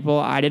lot of people.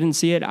 I didn't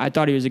see it. I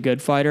thought he was a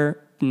good fighter,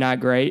 not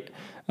great.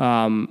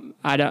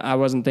 I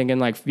wasn't thinking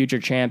like future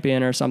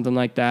champion or something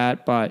like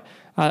that, but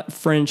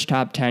fringe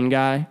top 10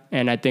 guy.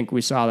 And I think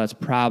we saw that's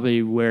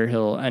probably where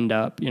he'll end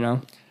up,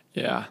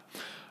 Yeah.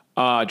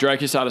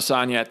 Dreykus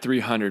Adesanya at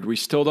 300. We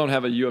still don't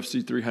have a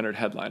UFC 300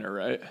 headliner,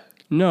 right?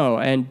 No.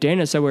 And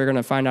Dana said we were going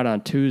to find out on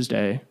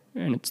Tuesday.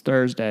 And it's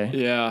Thursday.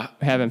 Yeah,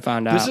 I haven't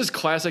found out. This is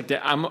classic.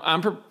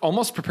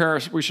 Almost prepare.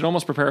 We should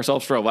almost prepare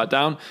ourselves for a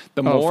letdown.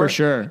 For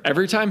sure.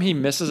 Every time he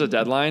misses a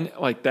deadline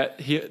like that,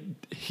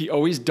 he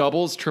always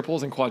doubles,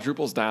 triples, and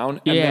quadruples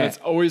down, and then it's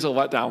always a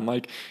letdown.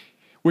 Like,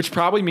 which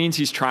probably means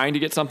he's trying to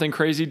get something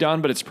crazy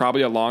done, but it's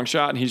probably a long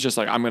shot, and he's just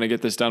like, I'm going to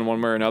get this done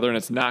one way or another, and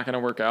it's not going to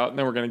work out, and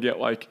then we're going to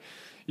get I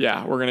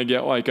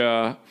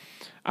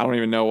don't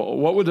even know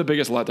what would the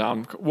biggest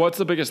letdown. What's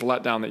the biggest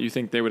letdown that you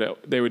think they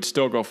would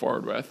still go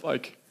forward with?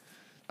 Like.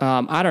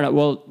 I don't know.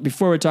 Well,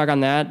 before we talk on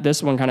that,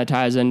 this one kind of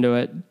ties into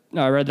it.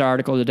 I read the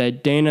article today.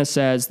 Dana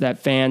says that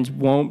fans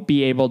won't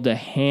be able to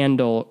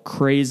handle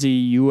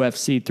crazy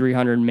UFC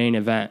 300 main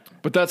event.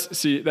 But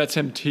that's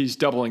him. He's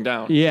doubling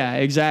down. Yeah,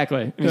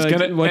 exactly.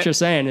 You're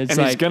saying is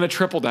he's going to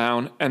triple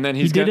down, and then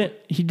he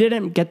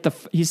didn't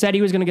get he said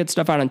he was going to get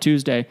stuff out on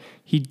Tuesday.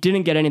 He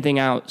didn't get anything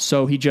out,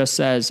 so he just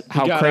says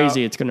how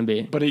crazy it's going to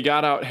be. But he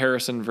got out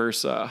Harrison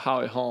versus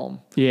Holly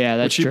Holm. Yeah,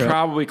 that's true. Which he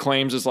probably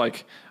claims is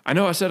like, I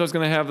know I said I was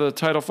going to have the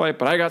title fight,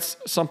 but I got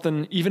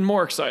something even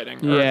more exciting.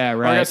 Right.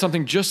 Or I got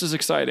something just as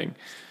exciting.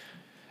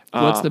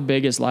 What's the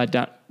biggest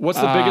letdown? What's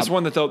the biggest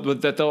one that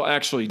they'll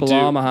actually do?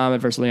 Bilal Muhammad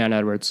versus Leon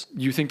Edwards.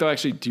 You think they'll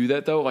actually do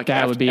that though? Like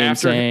that would be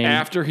insane.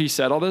 After he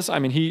said all this, I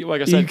mean,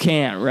 like I said, you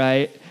can't,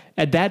 right?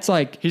 And that's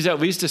like he's at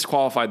least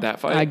disqualified that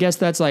fight. I guess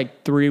that's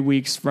like 3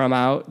 weeks from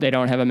out. They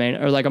don't have a main,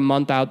 or like a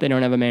month out. They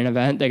don't have a main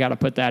event. They got to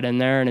put that in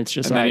there, and it's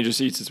just and then he just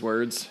eats his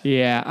words.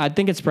 Yeah, I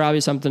think it's probably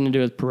something to do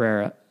with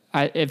Pereira.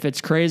 If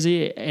it's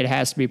crazy, it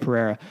has to be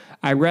Pereira.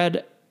 I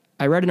read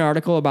an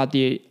article about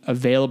the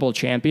available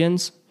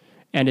champions,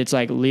 and it's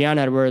like Leon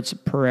Edwards,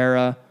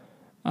 Pereira,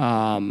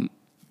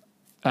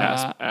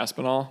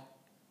 Aspinall,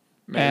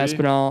 maybe?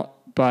 Aspinall,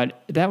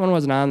 but that one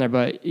wasn't on there.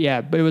 But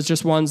yeah, but it was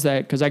just ones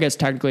that, because I guess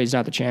technically he's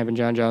not the champion,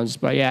 John Jones.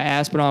 But yeah,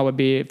 Aspinall would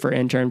be for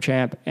interim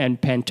champ,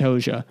 and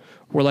Pantoja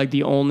were like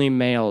the only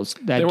males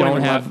that they won't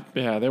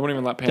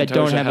even let Pantoja that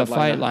don't have a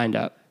fight lined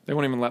up. They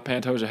won't even let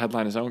Pantoja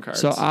headline his own cards.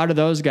 So out of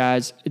those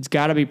guys, it's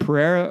got to be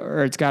Pereira,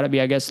 or it's got to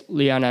be, I guess,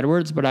 Leon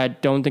Edwards, but I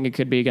don't think it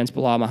could be against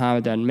Bilal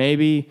Muhammad then.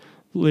 Maybe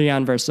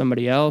Leon versus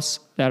somebody else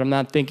that I'm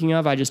not thinking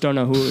of. I just don't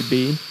know who it would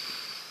be.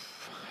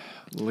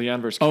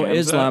 Leon versus Kamzat?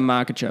 Islam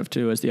Makhachev,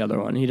 too, is the other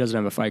one. He doesn't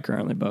have a fight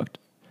currently booked.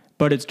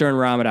 But it's during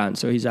Ramadan,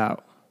 so he's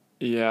out.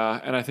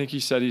 Yeah, and I think he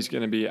said he's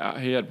going to be out.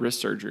 He had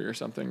wrist surgery or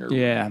something.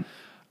 Yeah.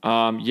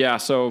 Yeah,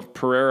 so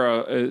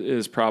Pereira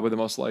is probably the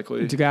most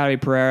likely. It's got to be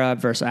Pereira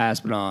versus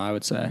Aspinall, I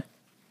would say.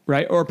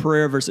 Right? Or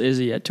Pereira versus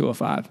Izzy at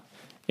 205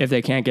 if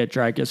they can't get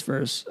Dreykus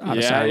first.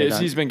 Yeah,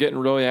 Izzy's been getting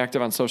really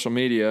active on social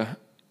media.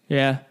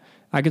 Yeah.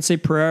 I could see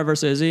Pereira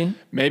versus Izzy.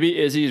 Maybe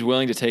Izzy's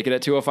willing to take it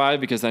at 205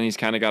 because then he's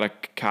kind of got a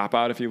cop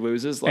out if he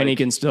loses. And he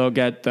can still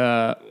get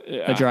a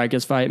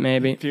Dreykus fight,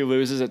 maybe. If he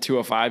loses at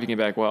 205, he can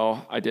be like,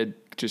 well, I did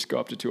just go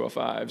up to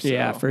 205. So.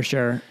 Yeah, for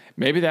sure.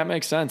 Maybe that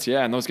makes sense.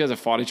 Yeah, and those guys have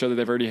fought each other.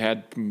 They've already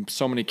had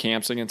so many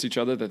camps against each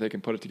other that they can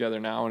put it together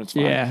now, and it's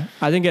fine. Yeah,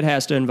 I think it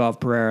has to involve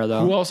Pereira,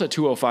 though. Who else at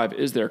 205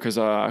 is there? Because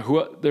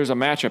there's a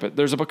matchup.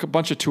 There's a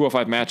bunch of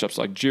 205 matchups.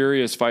 Like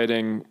Jiri is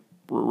fighting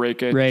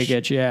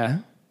Rakic. Yeah.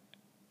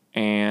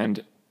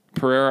 And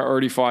Pereira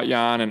already fought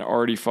Jan and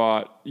already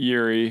fought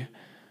Yuri.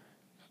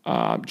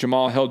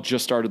 Jamal Hill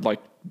just started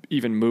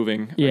even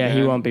moving. Yeah, again,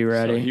 he won't be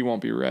ready. So he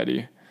won't be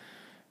ready.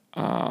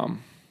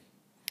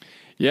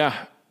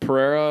 Yeah,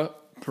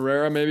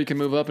 Pereira maybe can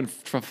move up and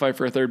fight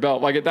for a third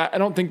belt. I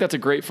don't think that's a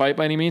great fight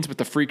by any means, but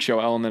the freak show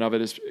element of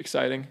it is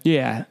exciting.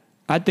 Yeah,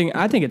 I think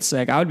it's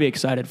sick. I would be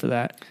excited for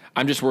that.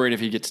 I'm just worried if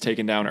he gets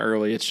taken down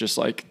early. It's just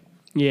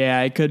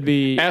yeah, it could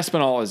be.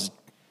 Aspinall is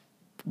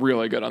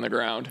really good on the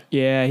ground.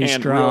 Yeah, he's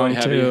strong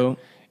really too.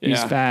 Yeah.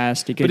 He's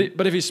fast. He could,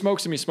 but if he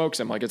smokes him, he smokes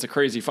him. It's a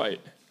crazy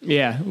fight.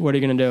 Yeah, what are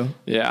you gonna do?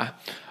 Yeah,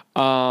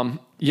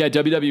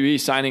 WWE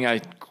signing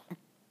a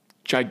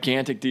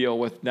gigantic deal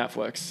with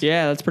Netflix.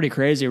 Yeah, that's pretty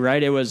crazy,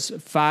 right? It was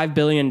 $5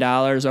 billion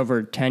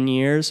over 10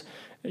 years.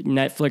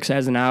 Netflix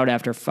has an out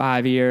after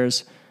 5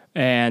 years,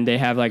 and they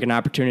have an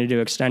opportunity to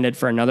extend it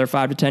for another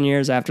 5 to 10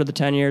 years after the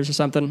 10 years or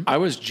something. I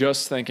was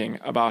just thinking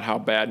about how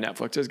bad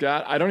Netflix has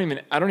got. I don't even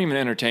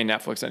entertain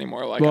Netflix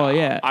anymore.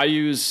 Yeah. I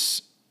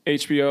use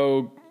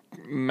HBO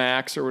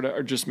Max or whatever,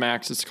 or just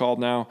Max it's called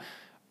now,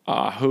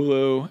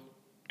 Hulu,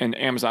 and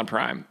Amazon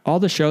Prime. All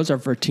the shows are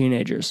for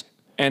teenagers.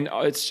 And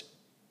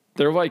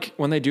they're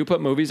when they do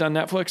put movies on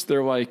Netflix,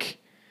 they're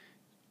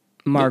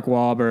Mark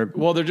Wahlberg.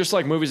 Well, they're just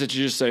movies that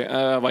you just say,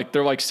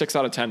 they're 6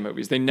 out of 10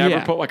 movies. They never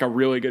put a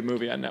really good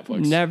movie on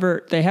Netflix.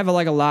 Never. They have a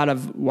lot of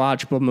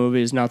watchable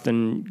movies,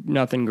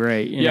 nothing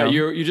great. You know?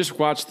 You just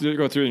go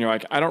through and you're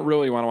like, I don't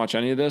really want to watch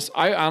any of this.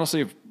 I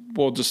honestly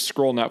will just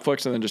scroll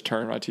Netflix and then just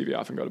turn my TV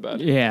off and go to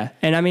bed. Yeah.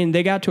 And I mean,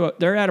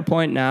 they're at a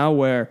point now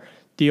where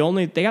they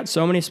got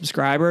so many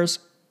subscribers.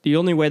 The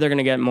only way they're going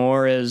to get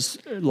more is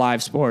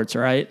live sports,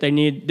 right? They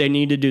need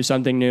to do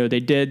something new.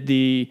 They did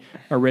the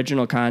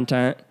original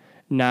content.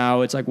 Now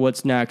it's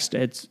what's next?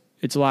 It's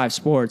live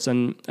sports,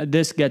 and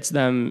this gets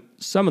them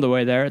some of the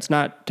way there. It's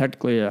not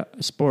technically a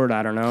sport.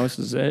 I don't know. This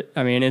is it.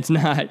 I mean, it's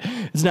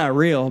not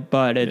real,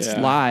 but it's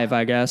live,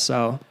 I guess.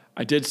 So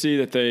I did see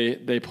that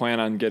they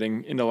plan on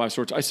getting into live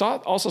sports. I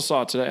also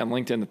saw today on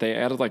LinkedIn that they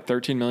added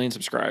 13 million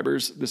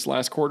subscribers this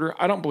last quarter.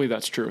 I don't believe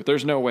that's true.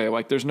 There's no way.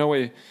 There's no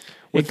way.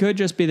 It could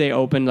just be they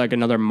opened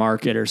another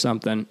market or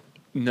something.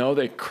 No,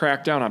 they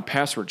cracked down on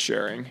password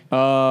sharing.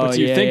 Oh, but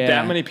do you think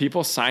that many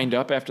people signed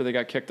up after they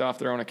got kicked off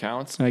their own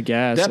accounts? I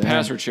guess. That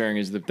password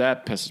sharing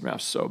that pisses me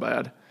off so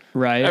bad.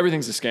 Right.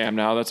 Everything's a scam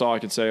now. That's all I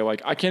can say.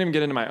 I can't even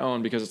get into my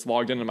own because it's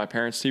logged into my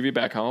parents' TV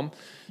back home.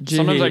 Jeez.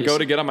 Sometimes I go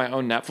to get on my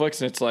own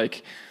Netflix and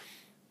it's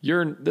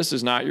this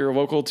is not your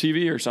local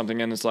TV or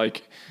something. And it's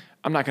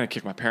I'm not going to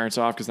kick my parents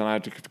off because then I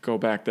have to go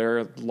back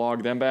there,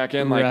 log them back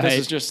in. This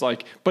is just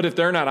but if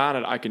they're not on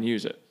it, I can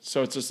use it.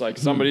 So it's just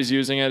somebody's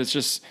using it. It's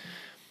just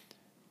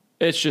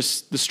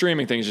the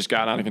streaming thing's just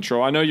got out of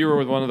control. I know you were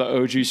with one of the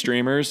OG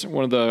streamers,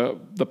 one of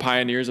the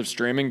pioneers of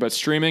streaming, but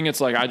streaming,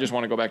 it's I just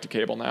want to go back to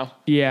cable now.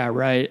 Yeah,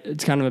 right.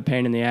 It's kind of a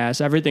pain in the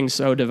ass. Everything's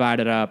so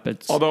divided up.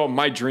 Although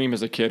my dream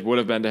as a kid would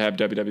have been to have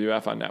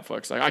WWF on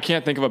Netflix. I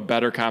can't think of a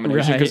better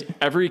combination because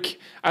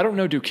I don't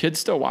know, do kids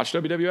still watch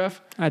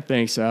WWF? I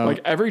think so.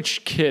 Every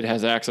kid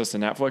has access to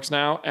Netflix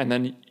now, and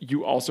then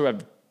you also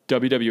have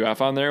WWF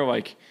on there.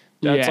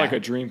 That's a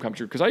dream come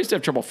true. Because I used to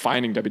have trouble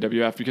finding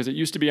WWF because it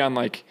used to be on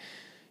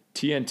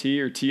TNT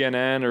or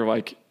TNN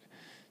or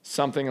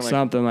something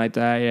something like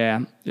that. Yeah.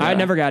 I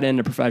never got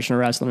into professional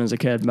wrestling as a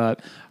kid, but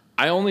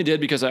I only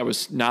did because I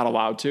was not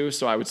allowed to.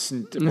 So I would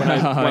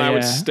I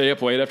would stay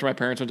up late after my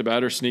parents went to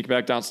bed or sneak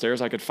back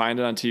downstairs, I could find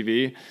it on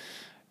TV,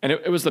 and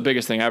it was the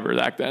biggest thing ever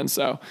back then.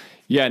 So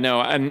yeah,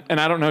 no, and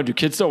I don't know, do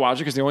kids still watch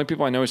it? Because the only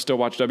people I know who still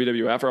watch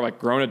WWF are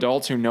grown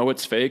adults who know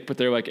it's fake, but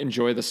they're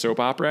enjoy the soap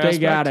opera aspect. They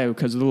got to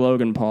because of the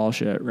Logan Paul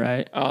shit,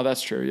 right? Oh,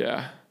 that's true.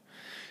 Yeah.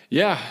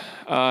 Yeah.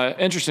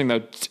 Interesting,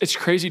 though. It's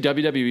crazy.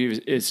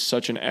 WWE is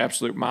such an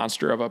absolute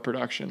monster of a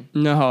production.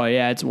 No,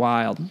 yeah, it's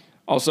wild.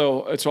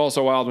 Also, it's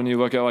also wild when you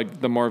look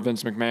at the more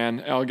Vince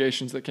McMahon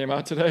allegations that came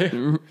out today.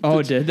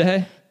 Oh, did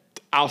they?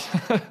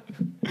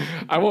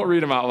 I won't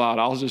read them out loud.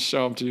 I'll just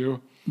show them to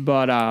you.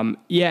 But,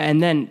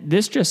 and then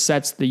this just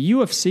sets the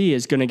UFC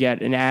is going to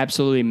get an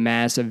absolutely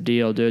massive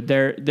deal, dude.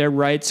 Their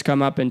rights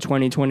come up in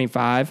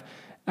 2025.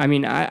 I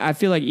mean, I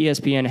feel like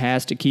ESPN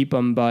has to keep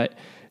them, but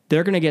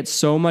they're going to get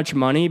so much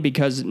money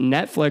because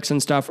Netflix and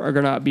stuff are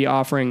going to be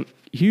offering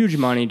huge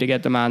money to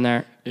get them on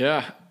there.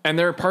 Yeah, and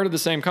they're part of the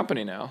same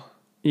company now.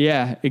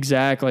 Yeah,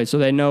 exactly. So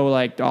they know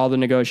like all the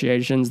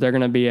negotiations. They're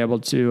going to be able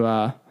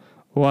to,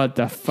 what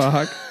the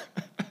fuck?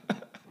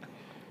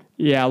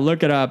 Yeah,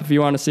 look it up if you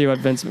want to see what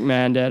Vince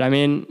McMahon did. I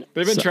mean,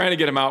 they've been trying to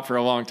get him out for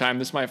a long time.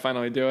 This might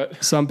finally do it.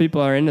 Some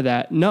people are into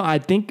that. No, I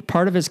think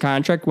part of his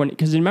contract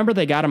because remember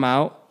they got him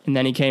out and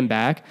then he came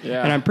back.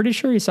 Yeah. And I'm pretty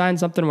sure he signed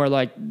something where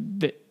like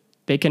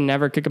they can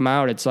never kick him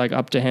out. It's like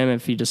up to him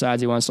if he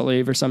decides he wants to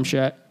leave or some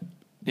shit.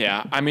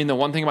 Yeah, I mean the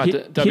one thing about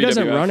WWF, he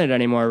doesn't run it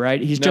anymore,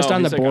 right? He's just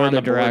on the board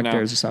of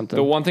directors or something.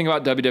 The one thing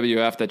about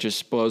WWF that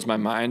just blows my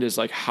mind is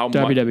like how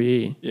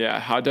WWE. much, yeah,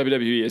 how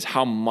WWE is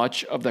how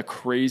much of the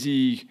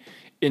crazy,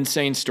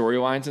 insane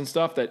storylines and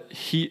stuff that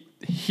he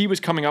was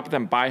coming up with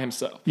them by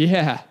himself.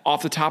 Yeah,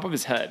 off the top of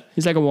his head.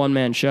 He's like a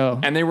one-man show,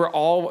 and they were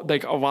all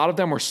like a lot of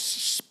them were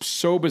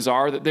so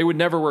bizarre that they would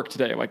never work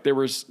today. Like there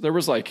was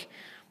like.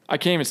 I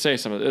can't even say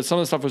some of it. Some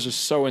of the stuff was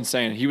just so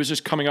insane. He was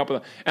just coming up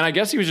with and I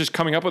guess he was just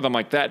coming up with them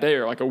like that day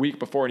or like a week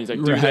before. And he's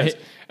like, do this.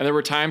 And there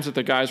were times that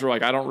the guys were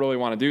like, I don't really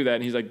want to do that.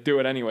 And he's like, do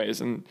it anyways.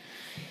 And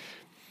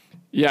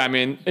yeah, I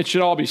mean, it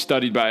should all be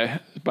studied by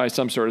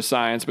some sort of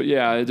science. But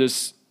yeah,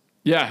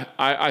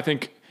 I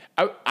think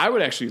I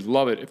would actually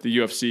love it if the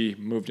UFC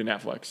moved to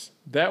Netflix.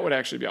 That would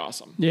actually be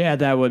awesome. Yeah,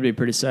 that would be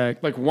pretty sick.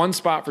 Like one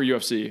spot for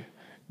UFC.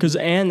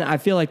 And I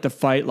feel like the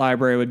fight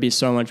library would be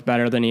so much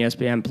better than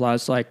ESPN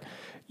Plus. Like,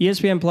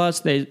 ESPN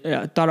Plus, they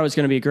thought it was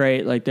going to be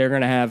great. Like they're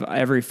going to have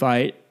every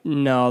fight.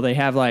 No, they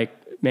have like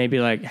maybe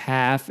like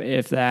half,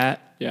 if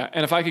that. Yeah,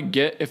 and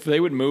if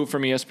they would move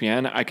from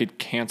ESPN, I could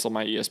cancel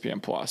my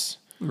ESPN Plus.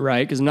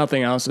 Right, because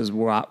nothing else is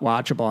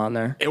watchable on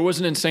there. It was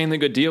an insanely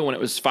good deal when it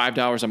was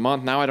 $5 a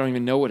month. Now I don't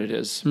even know what it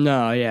is.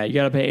 No, yeah, you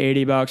got to pay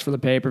 $80 for the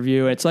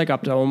pay-per-view. It's like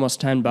up to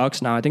almost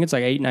 $10 now. I think it's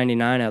like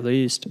 $8.99 at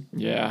least.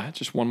 Yeah,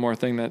 just one more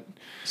thing that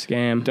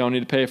scam don't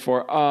need to pay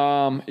for.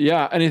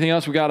 Yeah, anything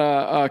else? We got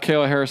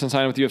Kayla Harrison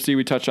signing with UFC.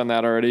 We touched on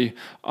that already.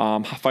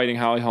 Fighting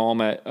Holly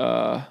Holm at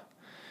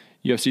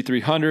UFC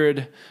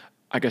 300.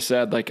 Like I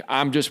said, like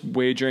I'm just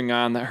wagering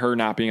on that her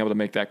not being able to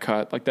make that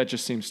cut. Like that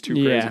just seems too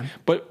crazy. Yeah.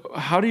 But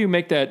how do you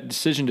make that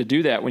decision to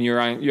do that when you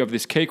have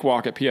this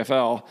cakewalk at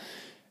PFL,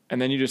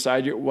 and then you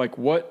decide what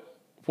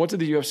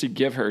did the UFC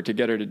give her to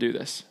get her to do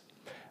this?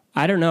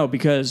 I don't know,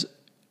 because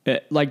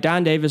like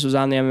Don Davis was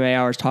on the MMA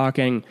Hours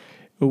talking.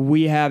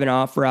 We have an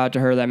offer out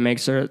to her that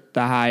makes her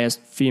the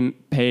highest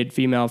paid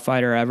female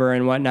fighter ever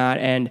and whatnot,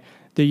 and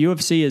the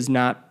UFC is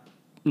not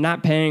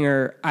paying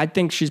her. I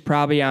think she's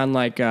probably on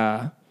like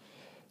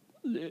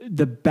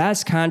the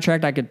best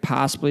contract I could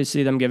possibly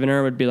see them giving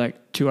her would be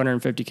like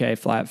 $250K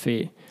flat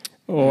fee,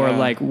 or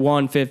like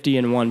 150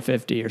 and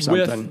 150 or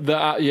something. With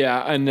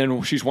and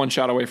then she's one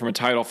shot away from a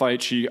title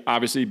fight. She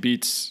obviously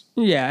beats.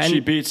 Yeah, she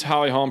beats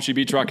Holly Holm. She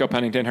beats Raquel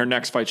Pennington. Her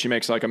next fight, she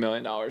makes like $1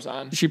 million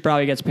on. She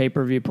probably gets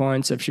pay-per-view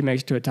points if she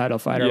makes it to a title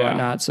fight or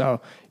whatnot.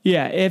 So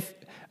yeah,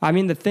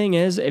 the thing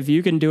is, if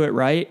you can do it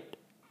right,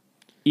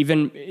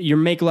 even you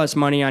make less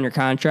money on your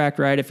contract,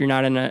 right? If you're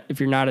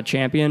not a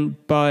champion,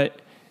 but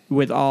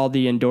with all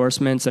the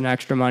endorsements and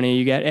extra money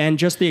you get, and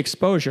just the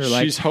exposure.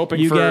 Like she's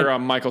hoping for a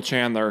Michael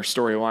Chandler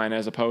storyline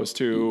as opposed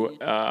to,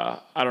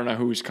 I don't know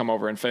who's come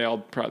over and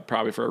failed,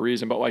 probably for a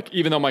reason. But like,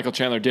 even though Michael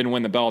Chandler didn't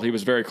win the belt, he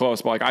was very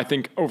close. But like, I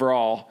think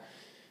overall,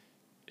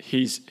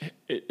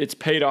 it's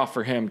paid off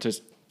for him to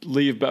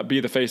leave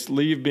being the face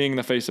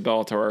of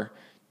Bellator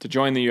to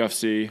join the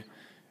UFC.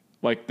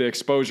 Like the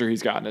exposure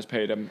he's gotten has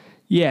paid him.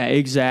 Yeah,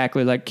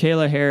 exactly. Like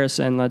Kayla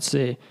Harrison, let's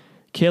see.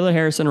 Kayla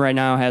Harrison right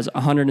now has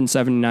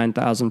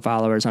 179,000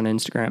 followers on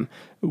Instagram.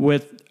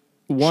 With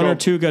one or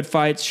two good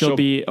fights, she'll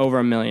be over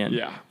 1 million.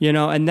 Yeah.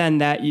 And then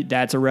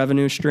that's a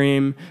revenue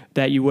stream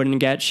that you wouldn't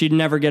get. She'd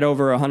never get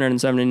over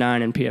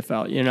 179 in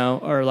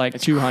PFL, or like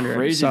it's 200.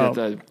 Crazy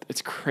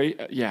it's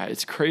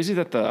crazy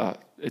that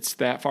it's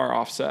that far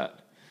offset.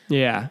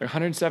 Yeah.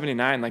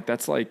 179, like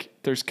that's like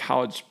there's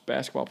college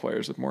basketball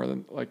players with more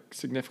than like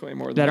significantly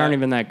more than that aren't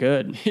even that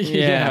good.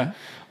 Yeah.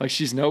 Like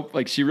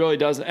she really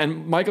doesn't.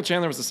 And Michael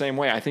Chandler was the same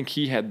way. I think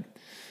he had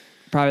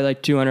probably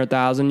like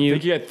 200,000. I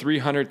think he had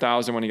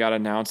 300,000 when he got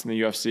announced in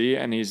the UFC,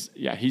 and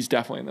he's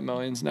definitely in the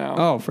millions now.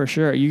 Oh, for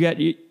sure.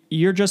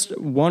 You're just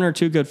one or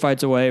two good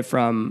fights away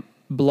from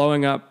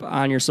blowing up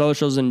on your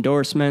socials,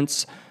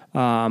 endorsements,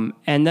 and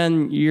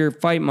then your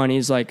fight money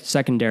is like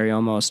secondary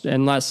almost,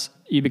 unless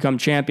you become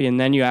champion,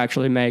 then you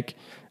actually make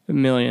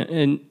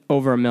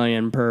over 1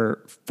 million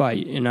per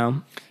fight,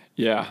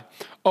 Yeah.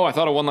 Oh, I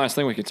thought of one last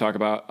thing we could talk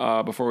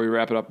about before we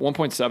wrap it up.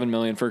 1.7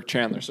 million for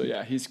Chandler. So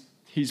yeah,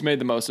 he's made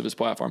the most of his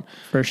platform.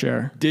 For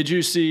sure. Did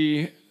you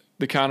see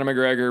the Conor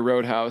McGregor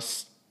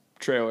Roadhouse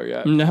trailer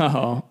yet?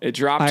 No. It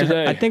dropped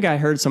today. I think I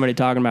heard somebody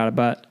talking about it,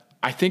 but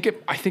I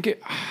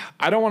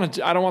don't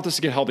want this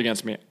to get held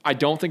against me. I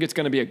don't think it's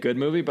going to be a good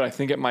movie, but I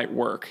think it might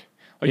work.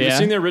 Like you've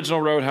seen the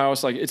original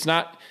Roadhouse, like it's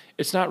not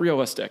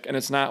realistic, and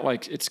it's not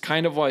like, it's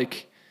kind of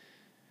like,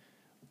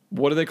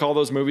 what do they call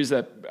those movies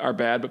that are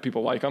bad but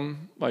people like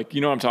them? Like, you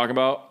know what I'm talking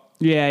about?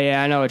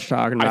 Yeah, I know what you're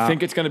talking about. I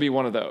think it's going to be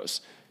one of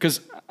those, because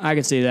I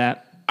can see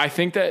that. I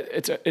think that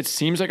it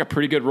seems like a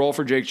pretty good role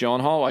for Jake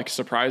Gyllenhaal. Like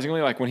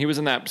surprisingly, like when he was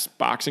in that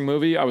boxing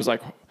movie, I was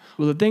like,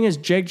 Well, the thing is,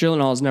 Jake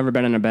Gyllenhaal's never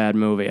been in a bad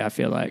movie, I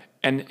feel like.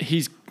 And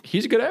he's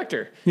a good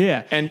actor.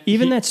 Yeah. And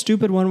even that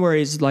stupid one where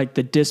he's like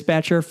the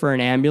dispatcher for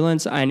an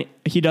ambulance and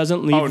he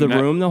doesn't leave the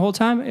room the whole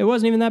time. It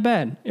wasn't even that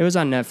bad. It was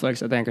on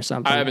Netflix, I think, or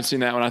something. I haven't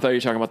seen that one. I thought you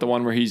were talking about the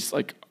one where he's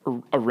like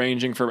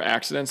arranging for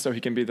accidents so he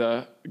can be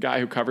the guy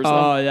who covers them.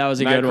 Oh, that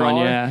was a good one.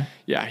 Yeah.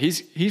 Yeah.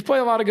 He's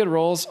played a lot of good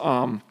roles.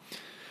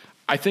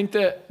 I think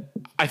that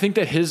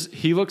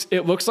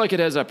it looks like it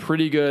has a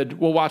pretty good,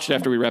 we'll watch it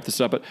after we wrap this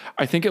up, but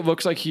I think it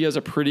looks like he has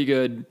a pretty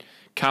good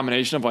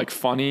combination of like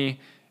funny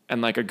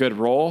and like a good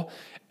role.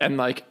 And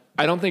like,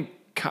 I don't think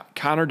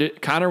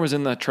Connor was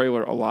in the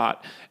trailer a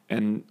lot,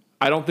 and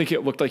I don't think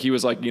it looked like he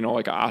was like, you know,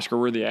 like an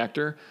Oscar-worthy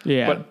actor.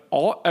 Yeah.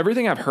 But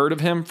everything I've heard of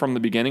him from the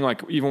beginning,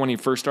 like even when he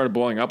first started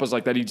blowing up, was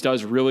like that he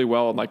does really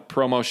well in like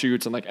promo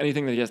shoots and like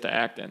anything that he has to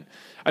act in.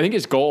 I think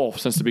his goal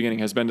since the beginning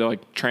has been to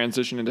like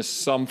transition into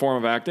some form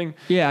of acting.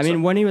 Yeah, I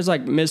mean, when he was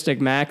like Mystic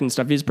Mac and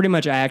stuff, he's pretty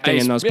much acting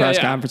in those press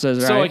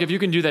conferences, right? So like if you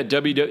can do that,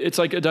 it's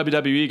like a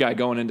WWE guy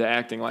going into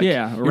acting. Like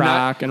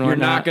Rock and whatnot. You're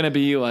not going to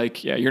be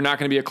like, you're not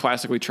going to be a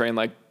classically trained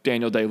like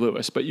Daniel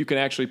Day-Lewis, but you can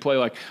actually play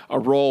like a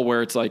role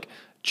where it's like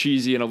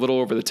cheesy and a little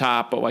over the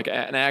top, but like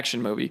an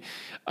action movie.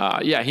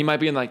 He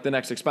might be in like the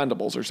next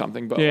Expendables or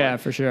something. But yeah,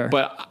 for sure.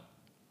 But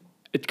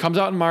it comes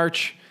out in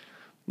March.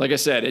 Like I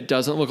said, it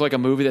doesn't look like a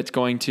movie that's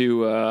going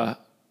to,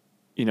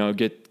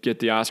 get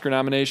the Oscar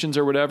nominations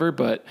or whatever.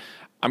 But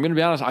I'm going to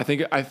be honest. I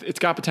think it's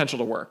got potential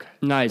to work.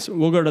 Nice.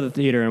 We'll go to the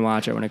theater and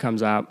watch it when it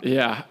comes out.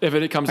 Yeah, if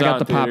it comes out. I got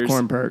the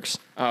popcorn perks.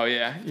 Oh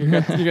yeah, you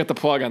got the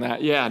plug on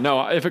that. Yeah, no,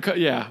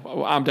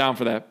 I'm down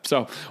for that.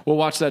 So we'll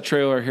watch that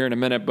trailer here in a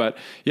minute. But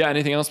yeah,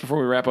 anything else before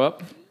we wrap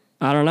up?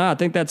 I don't know. I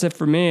think that's it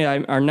for me.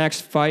 Our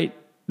next fight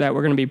that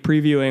we're going to be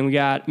previewing, we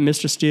got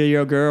Mr. Steal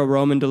Your Girl,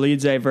 Roman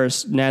Dolidze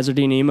versus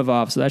Nasruddin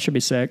Imavov, so that should be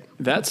sick.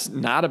 That's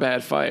not a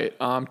bad fight.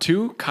 And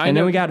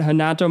then we got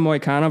Renato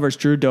Moicano versus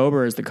Drew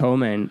Dober as the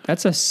co-main.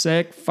 That's a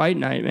sick fight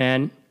night,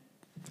 man.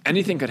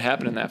 Anything could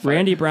happen in that fight.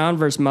 Randy Brown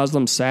versus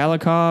Muslim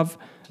Salikov.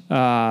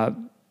 The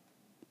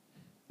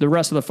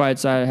rest of the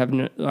fights are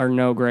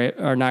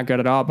not good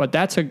at all, but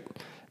that's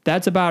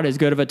about as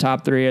good of a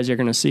top three as you're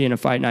going to see in a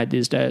fight night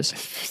these days.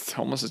 It's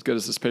almost as good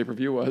as this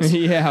pay-per-view was.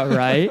 Yeah,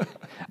 right?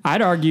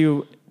 I'd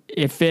argue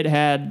if it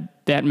had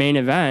that main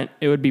event,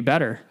 it would be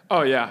better.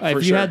 Oh, yeah,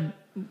 for sure.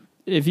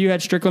 If you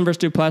had Strickland versus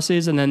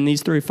Duplessis and then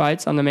these three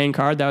fights on the main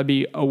card, that would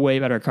be a way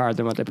better card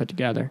than what they put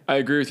together. I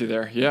agree with you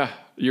there. Yeah,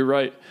 you're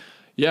right.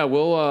 Yeah,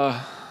 we'll...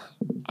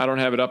 I don't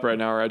have it up right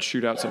now, or I'd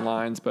shoot out some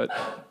lines, but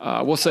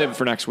we'll save it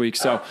for next week.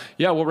 So,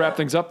 yeah, we'll wrap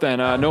things up then.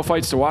 No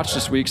fights to watch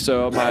this week,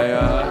 so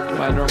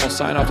my normal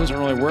sign-off doesn't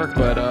really work,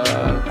 but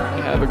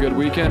have a good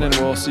weekend, and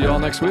we'll see you all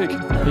next week.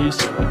 Peace.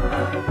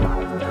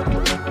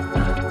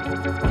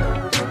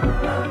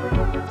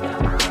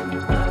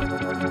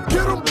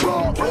 Get 'em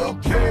ball,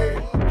 okay.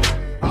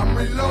 I'm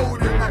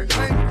reloading, my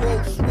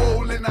bankroll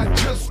swollen, I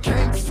just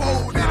can't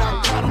fold it.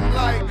 I got 'em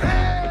like,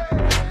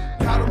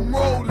 got 'em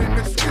rolling,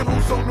 the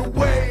Skittles on the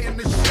way and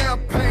the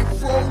champagne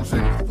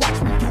frozen.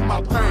 Watch me do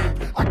my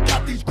thing. I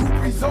got these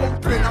groupies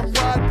open. I'm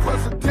riding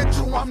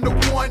presidential. I'm the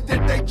one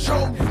that they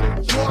chose.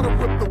 Water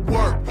with the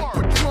work,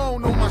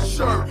 Patron on my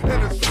shirt,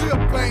 and a sip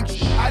bank.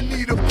 I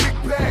need a big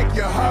bag,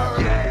 you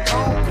heard?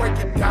 Don't break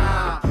it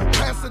down,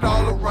 pass it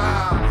all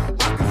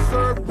around. I can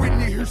serve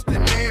Whitney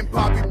Houston and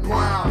Bobby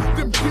Brown.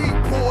 Them deep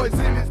boys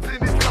in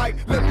it's like,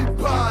 let me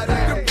buy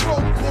that. Them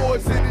pro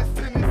boys in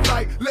it's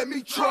like, let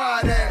me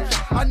try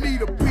that. I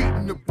need a beat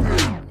in the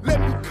beat. Let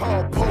me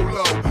call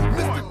Polo.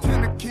 Mr.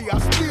 Tennessee, I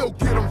still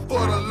get him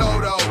for the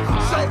Lodo.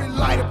 Show the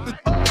light up the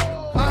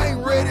I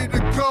ain't ready to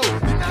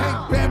go.